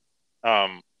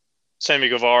 Sammy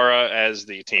Guevara as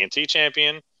the TNT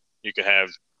champion. You could have,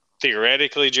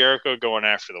 theoretically, Jericho going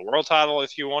after the world title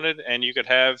if you wanted, and you could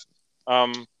have,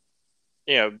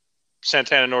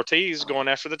 Santana and Ortiz going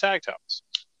after the tag titles.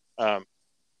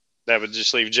 That would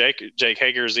just leave Jake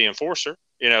Hager as the enforcer,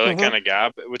 that kind of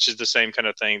guy, which is the same kind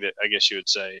of thing that I guess you would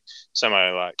say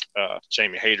somebody like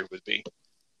Jamie Hayter would be.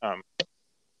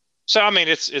 So I mean,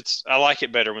 I like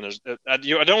it better when there's. I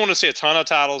don't want to see a ton of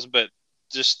titles, but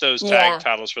just those tag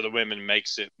titles for the women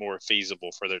makes it more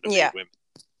feasible for there to be women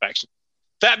faction.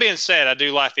 That being said, I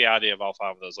do like the idea of all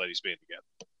 5 of those ladies being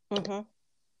together.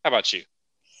 How about you?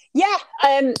 Yeah,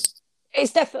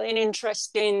 it's definitely an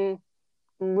interesting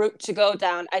route to go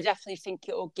down. I definitely think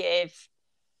it will give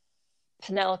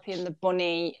Penelope and the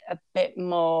bunny a bit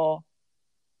more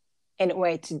in a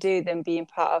way to do than being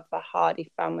part of the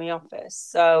Hardy family office.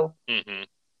 So,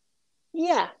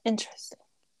 yeah, interesting.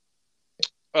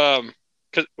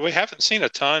 Because we haven't seen a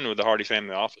ton with the Hardy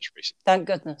family office recently. Thank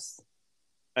goodness.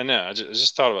 I know. I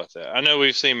just thought about that. I know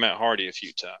we've seen Matt Hardy a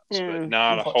few times, but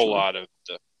not a whole lot of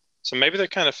the. So maybe they're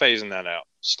kind of phasing that out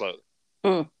slowly.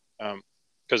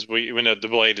 Because we know the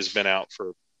Blade has been out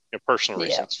for personal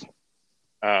reasons.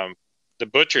 The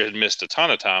Butcher had missed a ton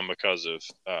of time because of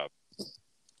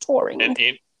touring,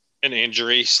 an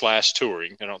injury /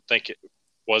 touring. I don't think it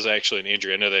was actually an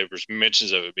injury. I know there was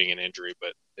mentions of it being an injury,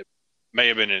 but it may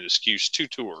have been an excuse to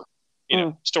tour.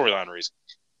 Storyline reason.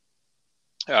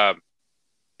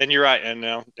 And you're right. And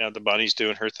now the bunny's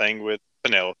doing her thing with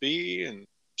Penelope, and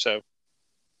so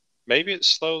maybe it's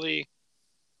slowly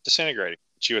disintegrating,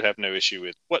 which you would have no issue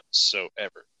with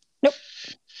whatsoever. Nope.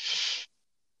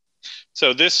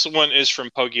 So this one is from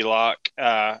Poggy Lock.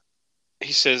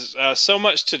 He says, so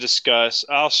much to discuss.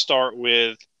 I'll start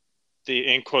with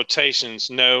the, in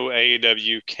quotations, no,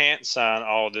 AEW can't sign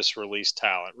all this released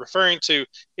talent, referring to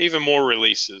even more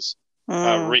releases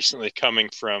recently coming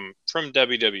from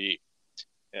WWE.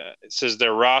 It says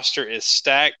their roster is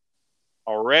stacked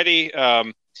already.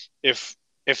 If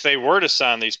they were to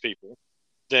sign these people,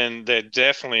 then they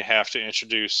definitely have to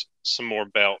introduce some more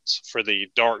belts for the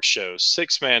dark shows,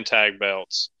 6-man tag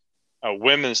belts,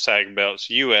 women's tag belts,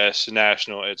 U.S.,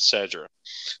 national, etc.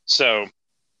 So,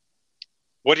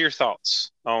 what are your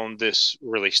thoughts on this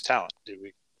released talent? Do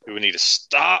we need to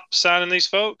stop signing these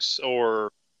folks,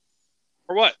 or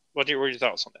what? What are your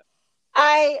thoughts on that?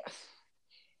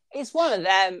 It's one of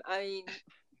them. I mean, you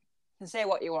can say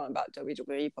what you want about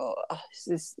WWE, but this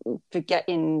is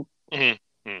forgetting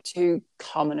too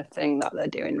common a thing that they're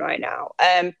doing right now.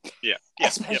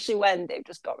 Especially when they've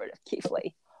just got rid of Keith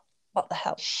Lee. What the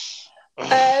hell?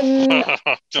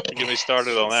 Don't get me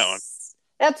started on that one.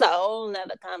 That's a whole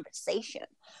nother conversation.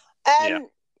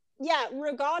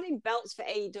 Regarding belts for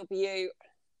AEW,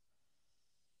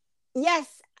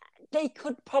 yes, they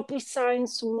could probably sign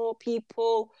some more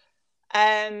people.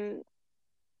 I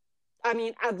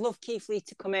mean, I'd love Keith Lee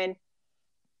to come in,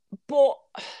 but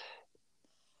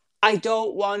I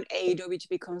don't want AEW to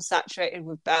become saturated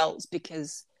with belts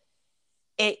because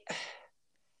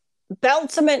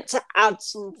belts are meant to add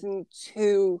something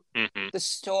to Mm-hmm. the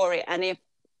story. And if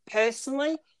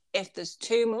there's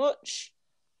too much,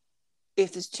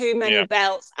 if there's too many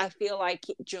belts, I feel like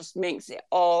it just makes it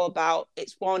all about,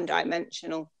 it's one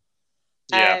dimensional.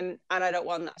 Yeah. And I don't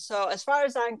want that. So as far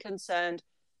as I'm concerned,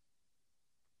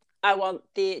 I want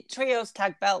the trios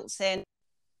tag belts in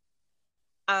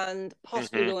and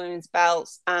possibly the women's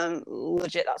belts, and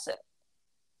legit, that's it.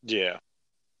 Yeah.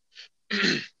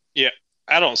 Yeah.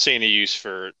 I don't see any use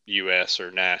for US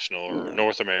or national or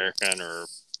North American, or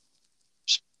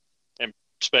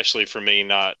especially for me,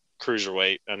 not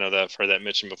cruiserweight. I know that I've heard that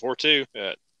mentioned before too.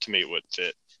 To me, it wouldn't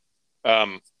fit.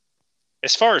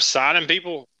 As far as signing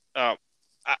people, I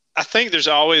think there's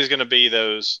always going to be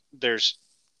there's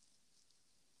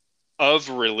of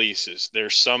releases.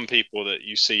 There's some people that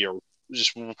you see are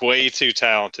just way too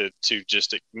talented to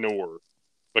just ignore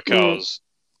because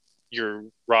your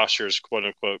roster is quote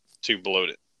unquote too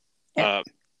bloated. Yeah.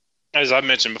 As I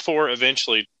mentioned before,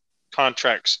 eventually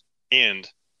contracts end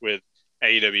with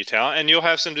AEW talent, and you'll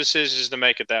have some decisions to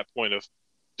make at that point of,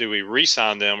 do we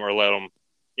re-sign them or let them,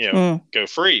 go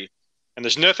free? And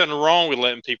there's nothing wrong with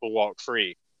letting people walk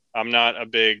free. I'm not a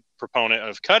big proponent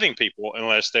of cutting people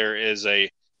unless there is a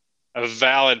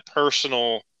valid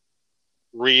personal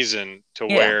reason to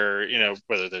where,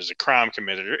 whether there's a crime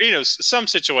committed or, some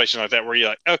situation like that where you're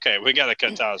like, okay, we got to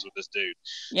cut ties with this dude.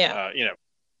 Yeah.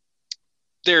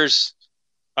 There's,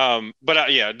 but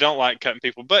I don't like cutting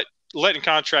people, but letting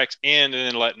contracts end and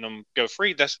then letting them go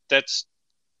free, that's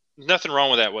nothing wrong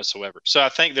with that whatsoever. So I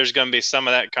think there's going to be some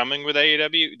of that coming with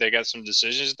AEW. They got some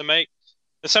decisions to make.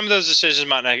 And some of those decisions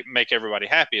might not make everybody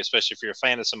happy, especially if you're a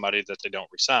fan of somebody that they don't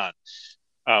resign.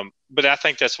 But I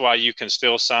think that's why you can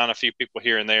still sign a few people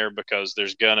here and there, because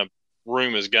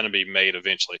room is going to be made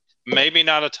eventually. Maybe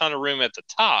not a ton of room at the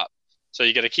top. So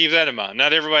you got to keep that in mind.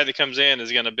 Not everybody that comes in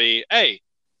is going to be, hey,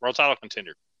 world title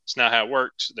contender. It's not how it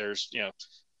works. There's, you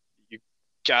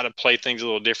got to play things a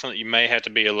little differently. You may have to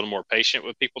be a little more patient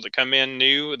with people that come in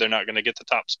new. They're not going to get the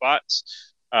top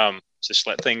spots. Just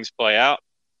let things play out.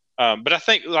 But I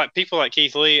think like people like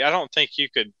Keith Lee, I don't think you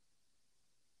could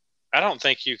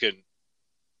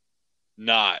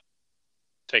not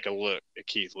take a look at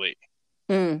Keith Lee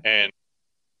and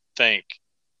think,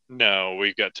 no,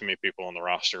 we've got too many people on the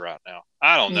roster right now.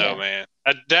 I don't know, man.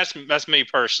 That's me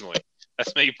personally.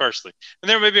 That's me personally. And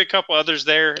there may be a couple others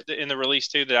there in the release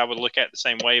too that I would look at the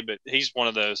same way, but he's one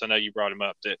of those. I know you brought him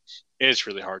up, that it's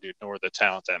really hard to ignore the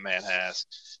talent that man has.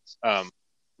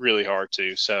 Really hard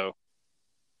to. So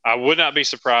I would not be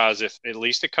surprised if at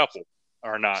least a couple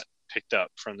are not picked up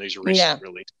from these recent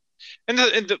releases. And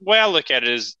the way I look at it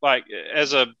is like,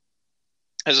 as a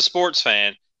sports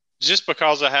fan, just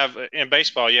because I have in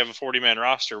baseball, you have a 40-man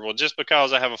roster. Well, just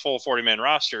because I have a full 40-man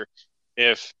roster,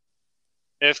 if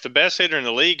the best hitter in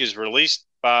the league is released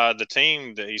by the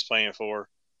team that he's playing for,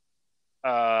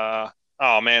 oh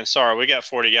man, sorry, we got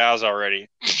 40 guys already.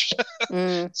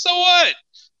 So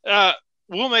what?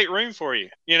 We'll make room for you.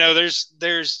 It's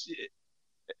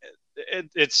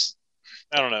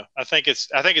I don't know. I think it's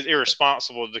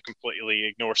irresponsible to completely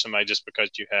ignore somebody just because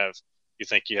you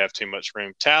think you have too much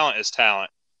room. Talent is talent,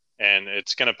 and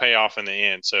it's going to pay off in the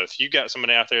end. So if you got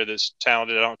somebody out there that's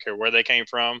talented, I don't care where they came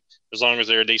from, as long as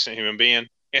they're a decent human being,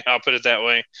 I'll put it that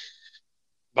way.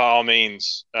 By all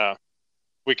means,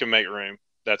 we can make room.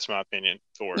 That's my opinion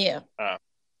for it. Yeah.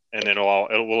 And then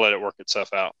we'll let it work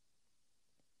itself out.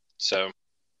 So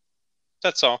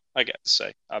that's all I got to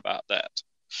say about that.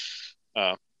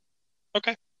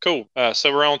 Okay, cool.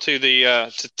 So we're on to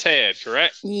to Ted,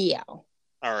 correct? Yeah. All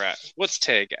right. What's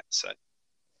Ted got to say?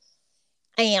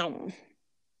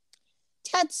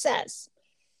 Ted says,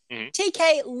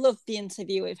 TK loved the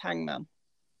interview with Hangman.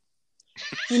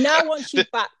 He now wants you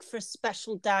back for a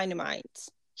special Dynamite.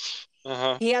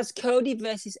 He has Cody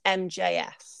versus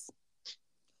MJF.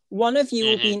 One of you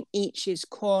will be in each's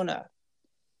corner.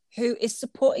 Who is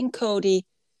supporting Cody?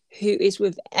 Who is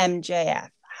with MJF?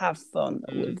 Have fun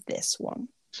with this one.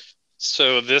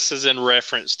 So this is in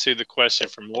reference to the question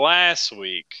from last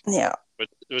week. Yeah.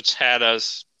 Which had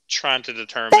us trying to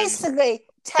determine basically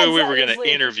who we were going to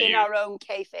interview in our own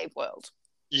kayfabe world.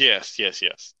 Yes.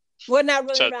 We're now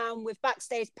running around with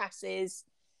backstage passes,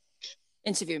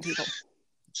 interviewing people.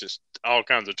 Just all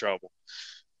kinds of trouble.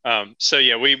 So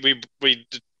yeah, we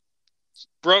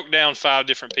broke down 5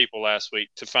 different people last week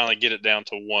to finally get it down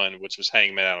to one, which was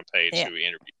Hangman Adam Page, who we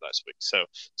interviewed last week. So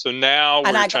now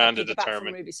we're trying to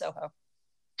determine. Ruby Soho.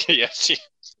 Yeah,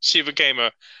 she became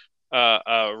a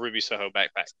Ruby Soho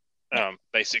backpack,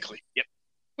 basically. Yep.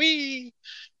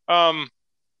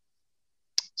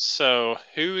 So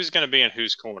who is going to be in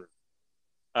whose corner?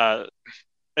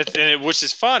 which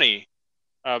is funny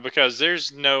because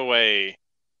there's no way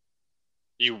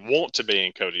you want to be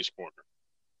in Cody's corner.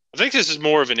 I think this is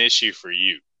more of an issue for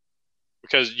you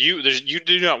because you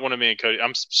do not want to be in Cody.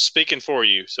 I'm speaking for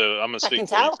you, so I'm going to speak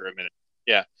for you for a minute.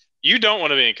 Yeah, you don't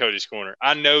want to be in Cody's corner.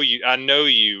 I know you,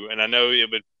 and I know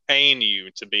it would pain you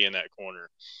to be in that corner,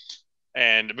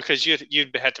 and because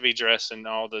you'd have to be dressed in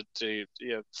all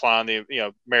flying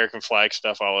the American flag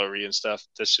stuff all over you and stuff.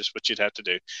 That's just what you'd have to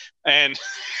do, and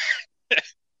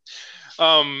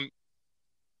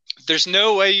there's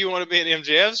no way you want to be in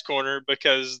MJF's corner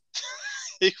because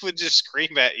he would just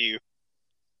scream at you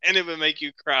and it would make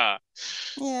you cry.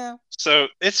 Yeah. So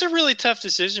it's a really tough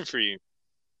decision for you.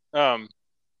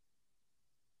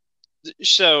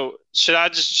 So should I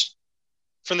just,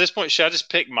 from this point, should I just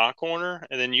pick my corner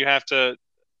and then you have to,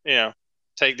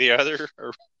 take the other?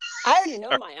 Or I already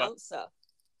know my answer.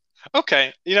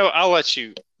 Okay. I'll let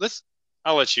you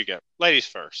go. Ladies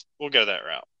first. We'll go that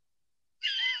route.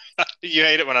 You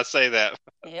hate it when I say that.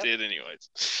 Yep. I did anyways.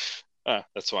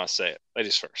 That's why I say it.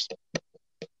 Ladies first.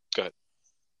 Go ahead.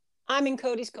 I'm in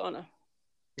Cody's corner.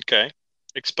 Okay.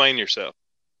 Explain yourself.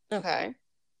 Okay.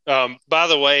 By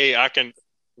the way, I can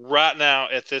right now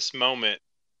at this moment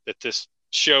that this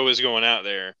show is going out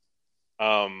there,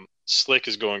 Slick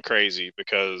is going crazy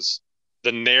because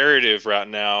the narrative right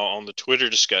now on the Twitter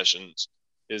discussions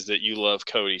is that you love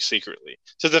Cody secretly.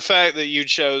 So the fact that you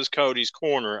chose Cody's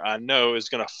corner, I know, is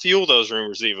going to fuel those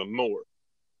rumors even more.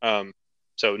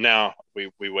 So now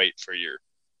we wait for your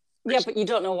reason. Yeah, but you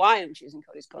don't know why I'm choosing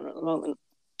Cody's corner at the moment.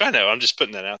 I know. I'm just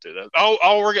putting that out there.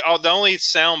 The only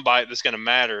sound bite that's going to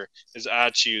matter is I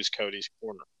choose Cody's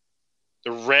corner.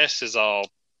 The rest is all,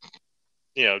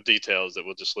 details that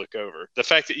we'll just look over. The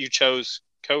fact that you chose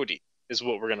Cody is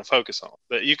what we're going to focus on.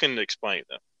 But you can explain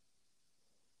them.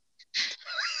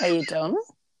 Are you done?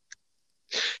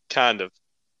 Kind of.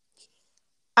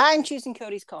 I'm choosing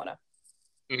Cody's corner.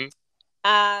 Mm-hmm.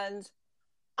 And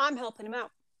I'm helping him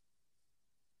out.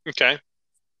 Okay.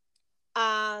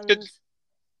 And good.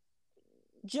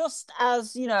 Just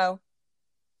as, it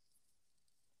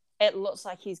looks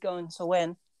like he's going to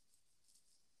win.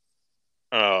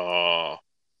 Oh.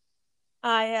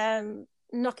 I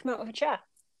knock him out with a chair.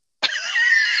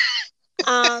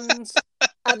 And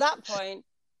at that point,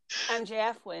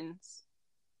 MJF wins,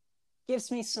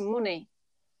 gives me some money,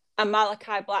 and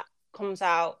Malachi Black comes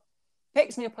out,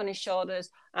 picks me up on his shoulders,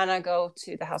 and I go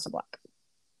to the House of Black.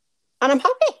 And I'm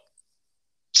happy.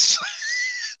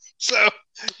 So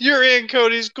you're in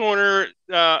Cody's corner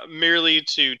merely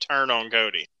to turn on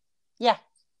Cody. Yeah.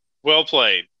 Well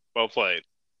played. Well played.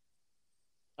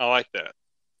 I like that.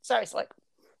 Sorry, Slick.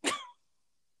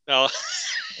 No,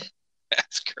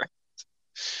 that's great.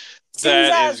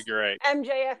 That is great.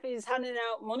 MJF is handing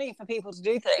out money for people to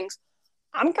do things.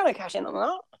 I'm going to cash in on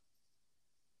that.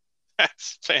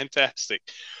 That's fantastic.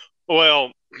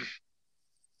 Well,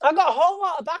 I've got a whole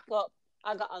lot of backup.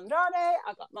 I got Andrade.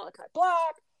 I got Malachi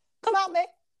Black. Come at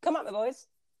me, boys.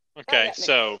 Okay,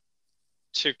 so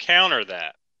to counter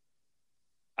that,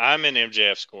 I'm in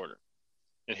MJF's corner,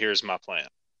 and here's my plan.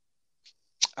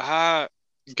 I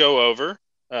go over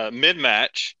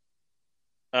mid-match,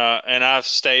 and I've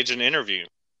staged an interview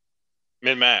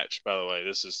mid-match. By the way,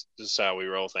 this is how we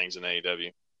roll things in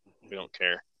AEW. We don't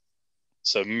care.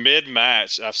 So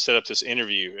mid-match, I've set up this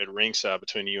interview at ringside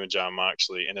between you and Jon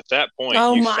Moxley, and at that point,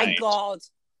 you faint. God.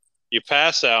 You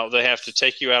pass out. They have to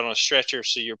take you out on a stretcher.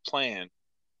 So your plan,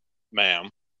 ma'am,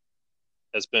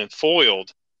 has been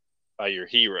foiled by your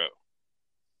hero.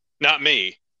 Not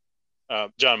me,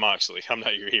 Jon Moxley. I'm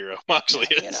not your hero. Moxley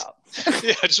is.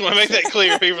 Yeah, I just want to make that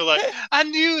clear. People are like, I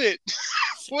knew it.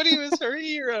 Woody was her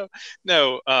hero.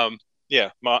 No,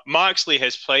 yeah, Moxley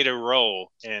has played a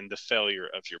role in the failure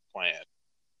of your plan.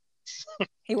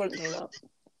 He wouldn't do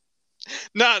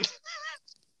that.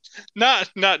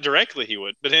 Not directly he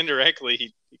would, but indirectly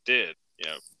he did,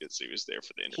 because he was there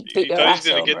for the interview. He thought he was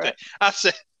going to get that.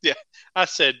 I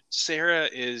said, Sarah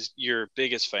is your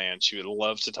biggest fan. She would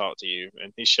love to talk to you.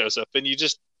 And he shows up and you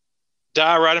just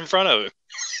die right in front of him.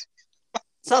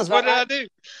 Sounds What did I do?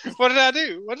 What did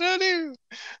I do?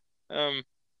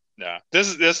 Nah,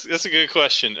 this is a good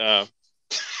question. That's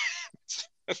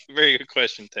a very good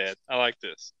question, Tad. I like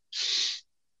this.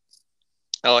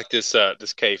 I like this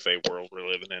kayfabe world we're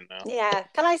living in now. Yeah.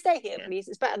 Can I stay here, please?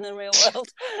 It's better than the real world.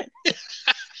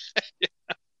 Yeah.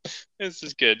 This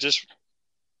is good.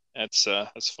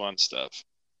 That's fun stuff.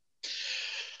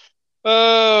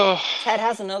 Oh. Ted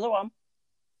has another one.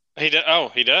 He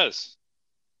does.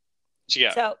 What you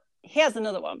got? So he has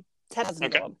another one. Ted has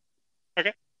another one.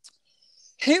 Okay.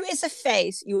 Who is a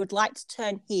face you would like to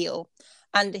turn heel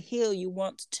and a heel you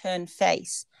want to turn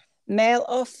face? Male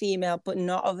or female, but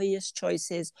not obvious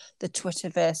choices the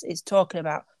Twitterverse is talking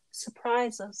about.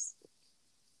 Surprise us.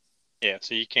 Yeah,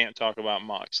 so you can't talk about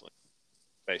Moxley,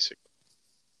 basically.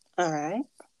 All right.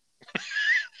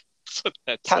 That's what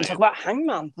that's Can't saying. talk about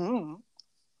Hangman.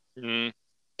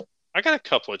 I got a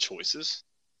couple of choices.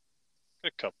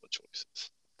 Go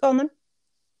on then.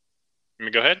 Let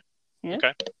me go ahead. Yeah.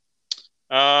 Okay.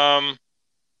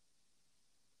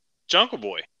 Jungle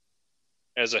Boy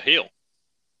as a heel.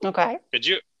 Okay. Could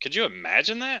you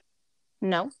imagine that?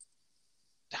 No.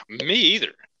 Me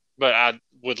either. But I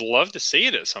would love to see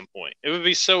it at some point. It would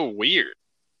be so weird.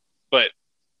 But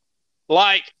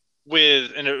like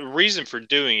and a reason for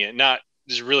doing it,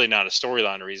 there's really not a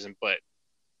storyline reason, but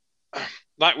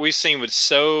like we've seen with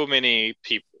so many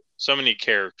people, so many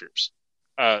characters.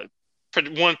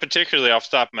 One particularly off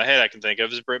the top of my head I can think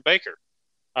of is Britt Baker.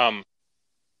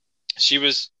 She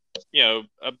was, a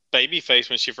baby face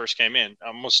when she first came in,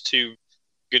 almost too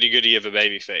goody of a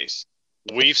baby face.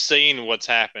 We've seen what's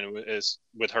happened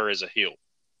with her as a heel.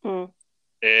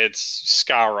 It's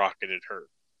skyrocketed her.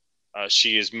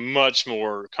 She is much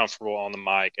more comfortable on the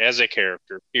mic as a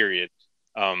character, period.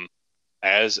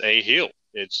 As a heel,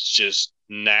 it's just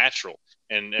natural.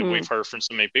 And we've heard from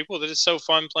so many people that it's so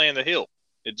fun playing the heel.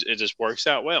 It just works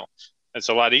out well. It's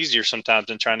a lot easier sometimes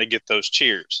than trying to get those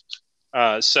cheers.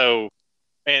 And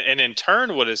in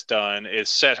turn, what it's done is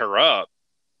set her up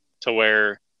to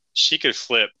where she could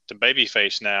flip to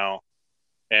babyface now.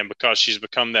 And because she's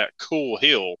become that cool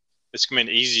heel, it's going to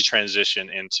be an easy transition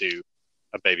into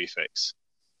a babyface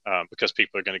because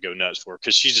people are going to go nuts for her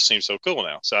because she just seems so cool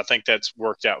now. So I think that's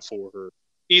worked out for her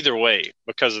either way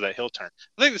because of that heel turn.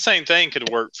 I think the same thing could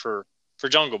work for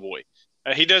Jungle Boy.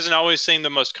 He doesn't always seem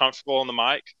the most comfortable on the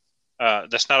mic.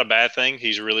 That's not a bad thing.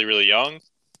 He's really, really young.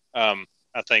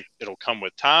 I think it'll come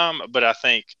with time, but I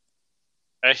think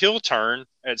a heel turn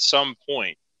at some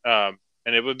point, and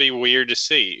it would be weird to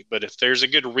see, but if there's a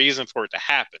good reason for it to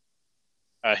happen,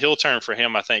 a heel turn for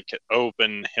him, I think, could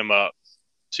open him up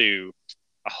to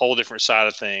a whole different side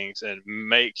of things and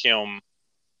make him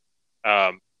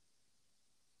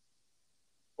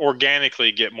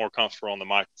organically get more comfortable on the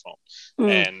microphone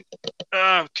and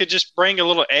could just bring a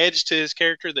little edge to his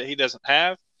character that he doesn't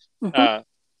have.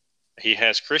 He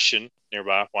has Christian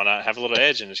nearby. Why not have a little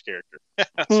edge in his character?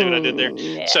 See what I did there?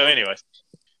 Yeah. So anyways,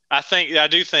 I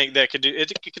do think that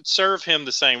it could serve him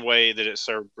the same way that it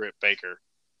served Britt Baker.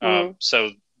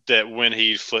 So that when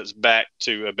he flips back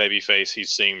to a babyface, he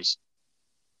seems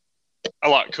a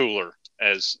lot cooler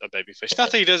as a babyface.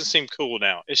 Not that he doesn't seem cool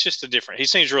now. It's just he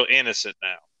seems real innocent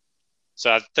now.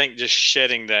 So I think just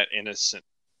shedding that innocence,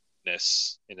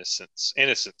 that's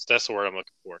the word I'm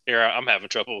looking for. Here, I'm having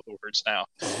trouble with the words now.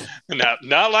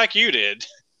 Not like you did.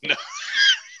 No.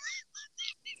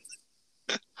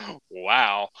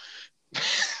 Wow.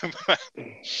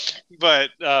 but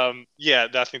yeah,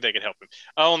 I think that could help him.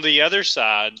 On the other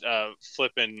side,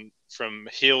 flipping from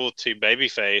heel to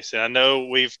babyface, and I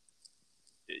know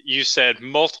you said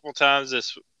multiple times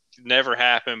this never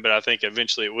happened, but I think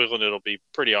eventually it will, and it'll be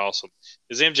pretty awesome,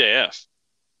 is MJF.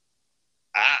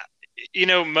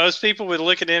 Most people would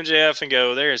look at MJF and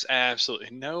go, there is absolutely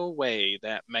no way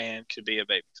that man could be a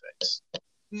babyface.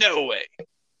 No way.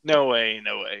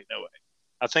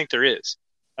 I think there is.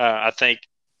 I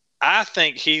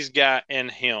think he's got in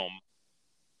him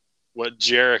what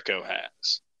Jericho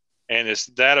has. And it's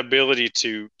that ability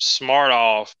to smart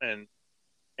off and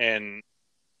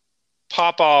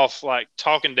pop off like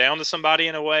talking down to somebody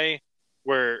in a way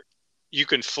where you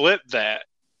can flip that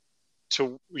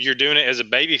to you're doing it as a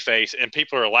baby face and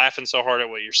people are laughing so hard at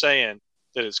what you're saying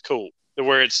that it's cool.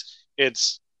 Where it's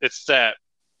that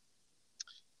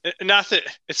not that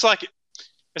it's like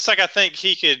I think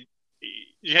he could,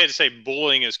 you had to say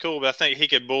bullying is cool, but I think he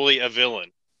could bully a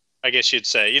villain, I guess you'd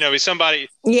say. He's somebody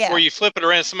where you flip it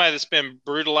around, somebody that's been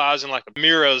brutalizing, like a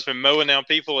Miro that's been mowing down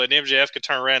people, and MJF could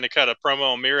turn around and cut a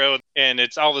promo on Miro, and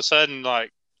it's all of a sudden like,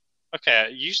 okay,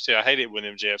 I hate it when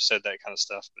MJF said that kind of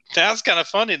stuff, but now it's kind of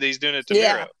funny that he's doing it to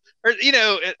Miro. Or,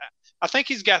 I think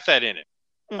he's got that in it.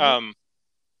 And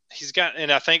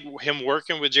I think him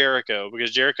working with Jericho,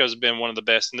 because Jericho's been one of the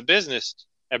best in the business,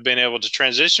 have been able to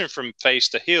transition from face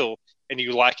to heel, and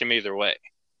you like him either way.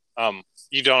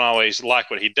 You don't always like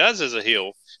what he does as a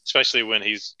heel, especially when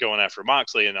he's going after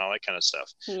Moxley and all that kind of stuff.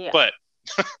 Yeah. But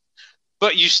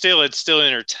it's still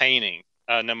entertaining,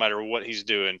 no matter what he's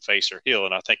doing, face or heel.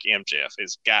 And I think MJF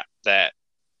has got that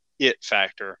it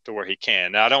factor to where he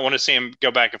can. Now, I don't want to see him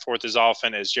go back and forth as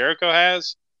often as Jericho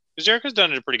has, because Jericho's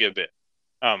done it a pretty good bit.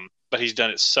 But he's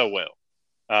done it so well.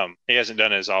 He hasn't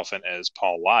done it as often as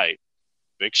Paul White,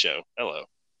 Big Show. Hello.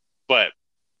 But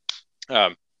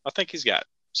I think he's got it.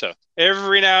 So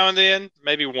every now and then,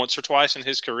 maybe once or twice in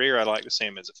his career, I'd like to see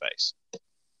him as a face.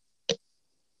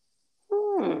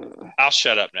 I'll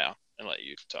shut up now and let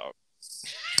you talk.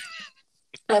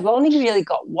 I've only really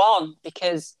got one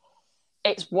because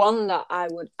it's one that I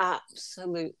would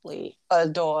absolutely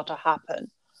adore to happen.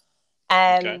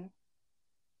 Okay.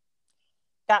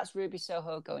 That's Ruby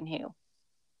Soho going heel.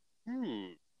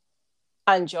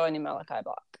 And joining Malachi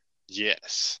Black.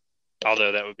 Yes.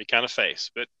 Although that would be kind of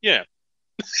face, but yeah.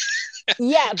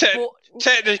 Yeah, but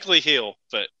technically heel,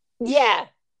 but yeah,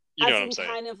 you know what I'm saying.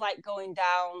 Kind of like going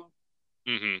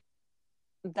down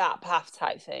that path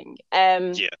type thing.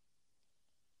 Yeah.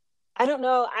 I don't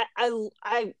know.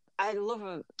 I love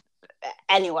her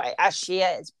anyway as she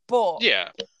is, but yeah.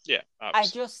 Obviously. I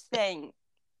just think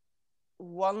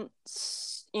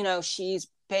once she's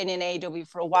been in AEW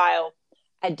for a while,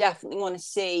 I definitely want to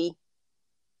see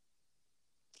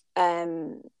a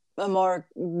more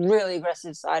really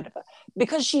aggressive side of her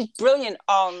because she's brilliant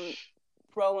on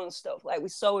pro and stuff like we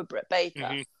saw with Britt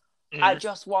Baker. I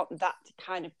just want that to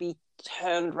kind of be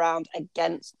turned around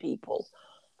against people.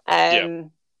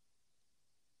 And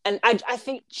I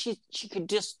think she could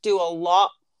just do a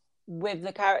lot with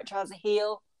the character as a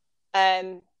heel.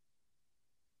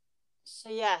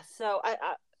 So I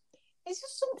it's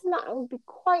just something that I would be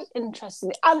quite interested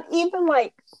in. And even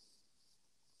like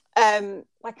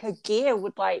her gear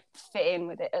would like fit in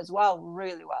with it as well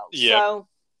really well. Yep. So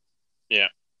yeah.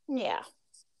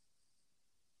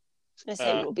 I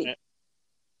say it will be.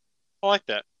 I like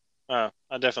that. I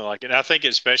definitely like it. And I think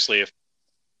especially if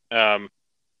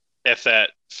that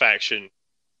faction,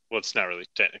 well, it's not really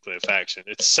technically a faction.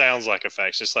 It sounds like a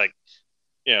faction. It's like,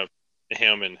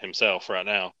 him and himself right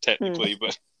now, technically.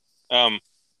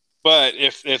 But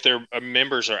if their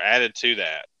members are added to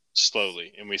that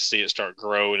slowly, and we see it start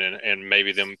growing, and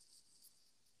maybe them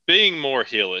being more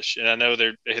heelish, and I know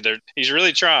he's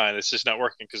really trying. It's just not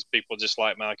working because people just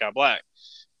like Malachi Black.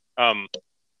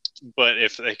 But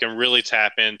if they can really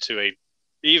tap into a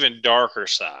even darker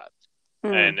side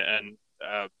and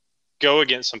go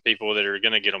against some people that are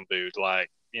going to get them booed, like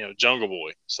Jungle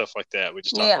Boy, stuff like that. We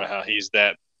just talked about how he's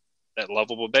that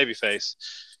lovable babyface,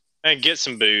 and get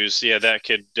some boos. Yeah, that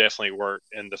could definitely work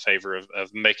in the favor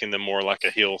of making them more like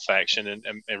a heel faction,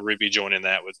 and Ruby joining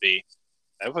that would be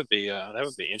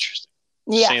interesting.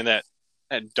 Yeah, seeing that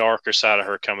darker side of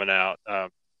her coming out,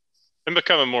 and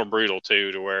becoming more brutal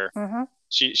too, to where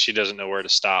she doesn't know where to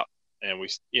stop, and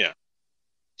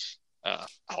I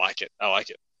like it.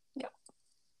 Yeah.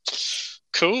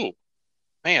 Cool.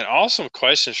 Man, awesome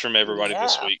questions from everybody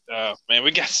this week. Man, we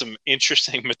got some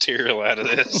interesting material out of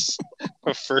this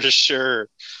for sure.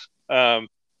 My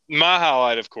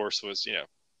highlight, of course, was,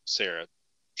 Sarah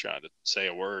trying to say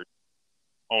a word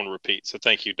on repeat. So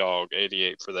thank you,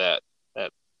 Dog88, for that.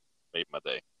 That made my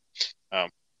day.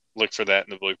 Look for that in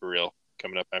the blooper reel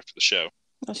coming up after the show.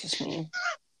 That's just me.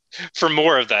 For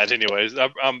more of that, anyways.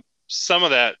 Some of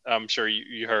that I'm sure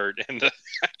you heard in the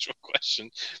actual question,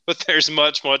 but there's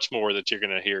much, much more that you're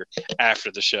going to hear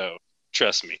after the show.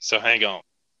 Trust me. So hang on.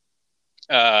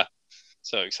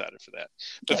 So excited for that.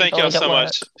 But thank y'all so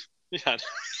much. Yeah.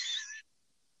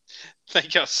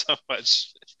 Thank y'all so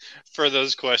much for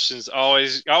those questions.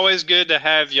 Always good to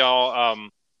have y'all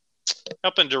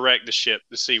helping direct the ship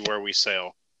to see where we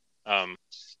sail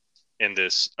in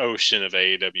this ocean of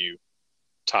AEW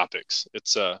topics.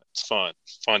 It's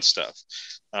fun stuff.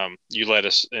 You led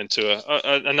us into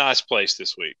a nice place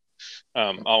this week.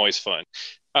 Always fun.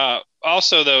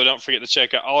 Also, though, don't forget to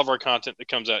check out all of our content that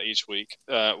comes out each week,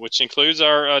 which includes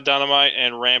our Dynamite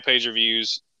and Rampage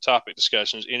reviews, topic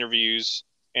discussions, interviews,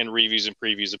 and reviews and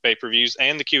previews of pay-per-views,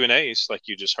 and the Q&As like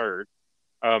you just heard.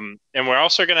 And we're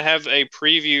also going to have a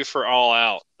preview for All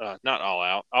Out. Not All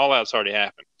Out. All Out's already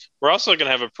happened. We're also going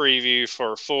to have a preview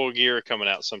for Full Gear coming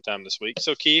out sometime this week.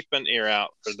 So keep an ear out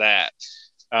for that.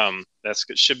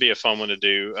 Should be a fun one to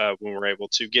do when we're able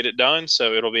to get it done.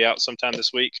 So it'll be out sometime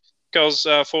this week because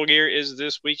Full Gear is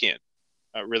this weekend.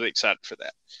 Really excited for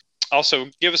that. Also,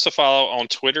 give us a follow on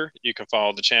Twitter. You can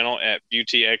follow the channel at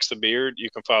BeautyXTheBeard. You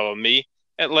can follow me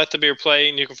at Let the Beard Play,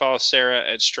 and you can follow Sarah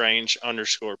at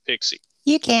Strange_Pixie.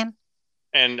 You can.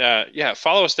 And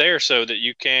follow us there so that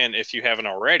you can, if you haven't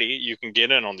already, you can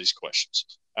get in on these questions.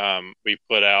 We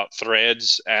put out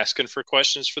threads asking for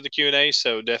questions for the Q&A,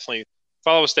 so definitely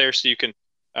follow us there so you can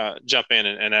jump in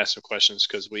and ask some questions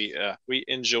because we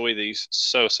enjoy these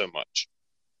so much.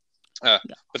 But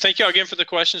thank y'all again for the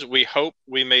questions. We hope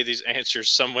we made these answers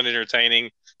somewhat entertaining.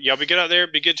 Y'all be good out there,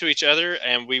 be good to each other,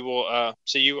 and we will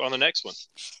see you on the next one.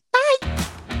 Bye.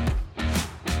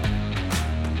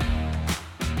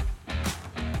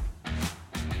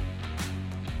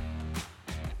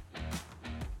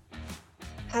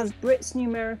 Has Brits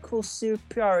numerical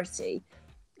superiority?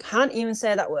 Can't even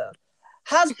say that word.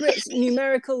 Has Brits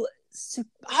numerical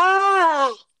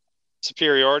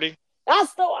superiority?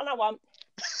 That's the one I want.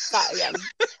 Start again.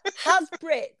 Has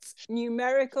Brits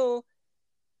numerical?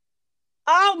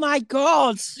 Oh my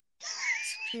God!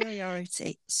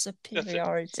 Superiority.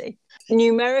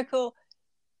 Numerical.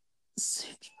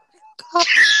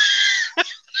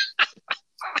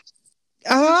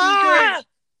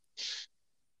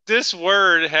 This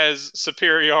word has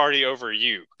superiority over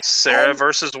you. Sarah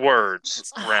versus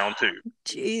words. Round 2.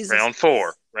 Jesus. Round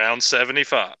 4. Round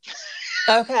 75.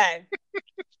 Okay.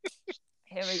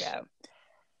 Here we go.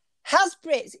 Has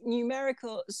Brits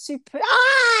numerical super...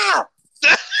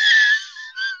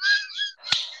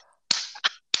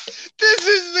 This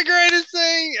is the greatest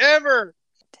thing ever.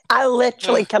 I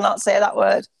literally cannot say that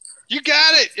word. You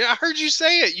got it. I heard you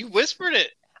say it. You whispered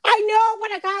it. I know,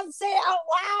 but I can't say it out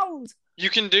loud. You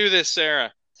can do this,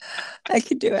 Sarah. I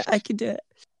can do it.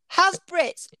 Has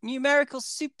Brits numerical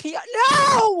superior?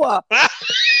 No!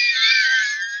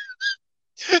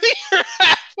 You're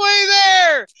halfway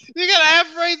there. You got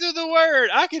halfway through the word.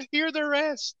 I could hear the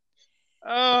rest.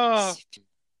 Oh,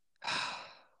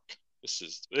 this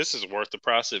is worth the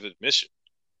price of admission.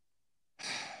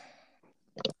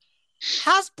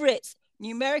 Has Brits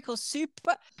numerical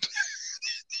super?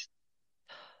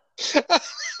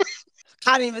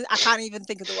 I can't even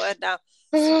think of the word now.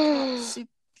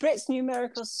 Brits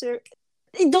numerical super.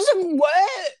 It doesn't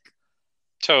work.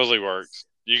 Totally works.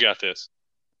 You got this.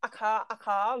 I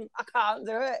can't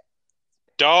do it.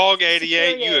 Dog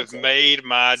 88, you have made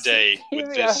my day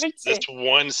with this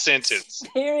one sentence.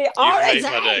 Superiority. You've made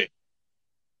my day.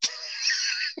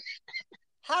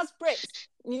 Has Brits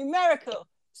numerical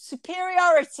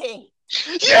superiority?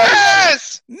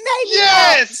 Yes! Maybe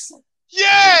yes! not.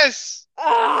 Yes!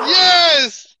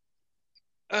 Yes!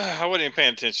 I wasn't even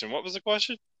paying attention. What was the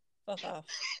question? Fuck off.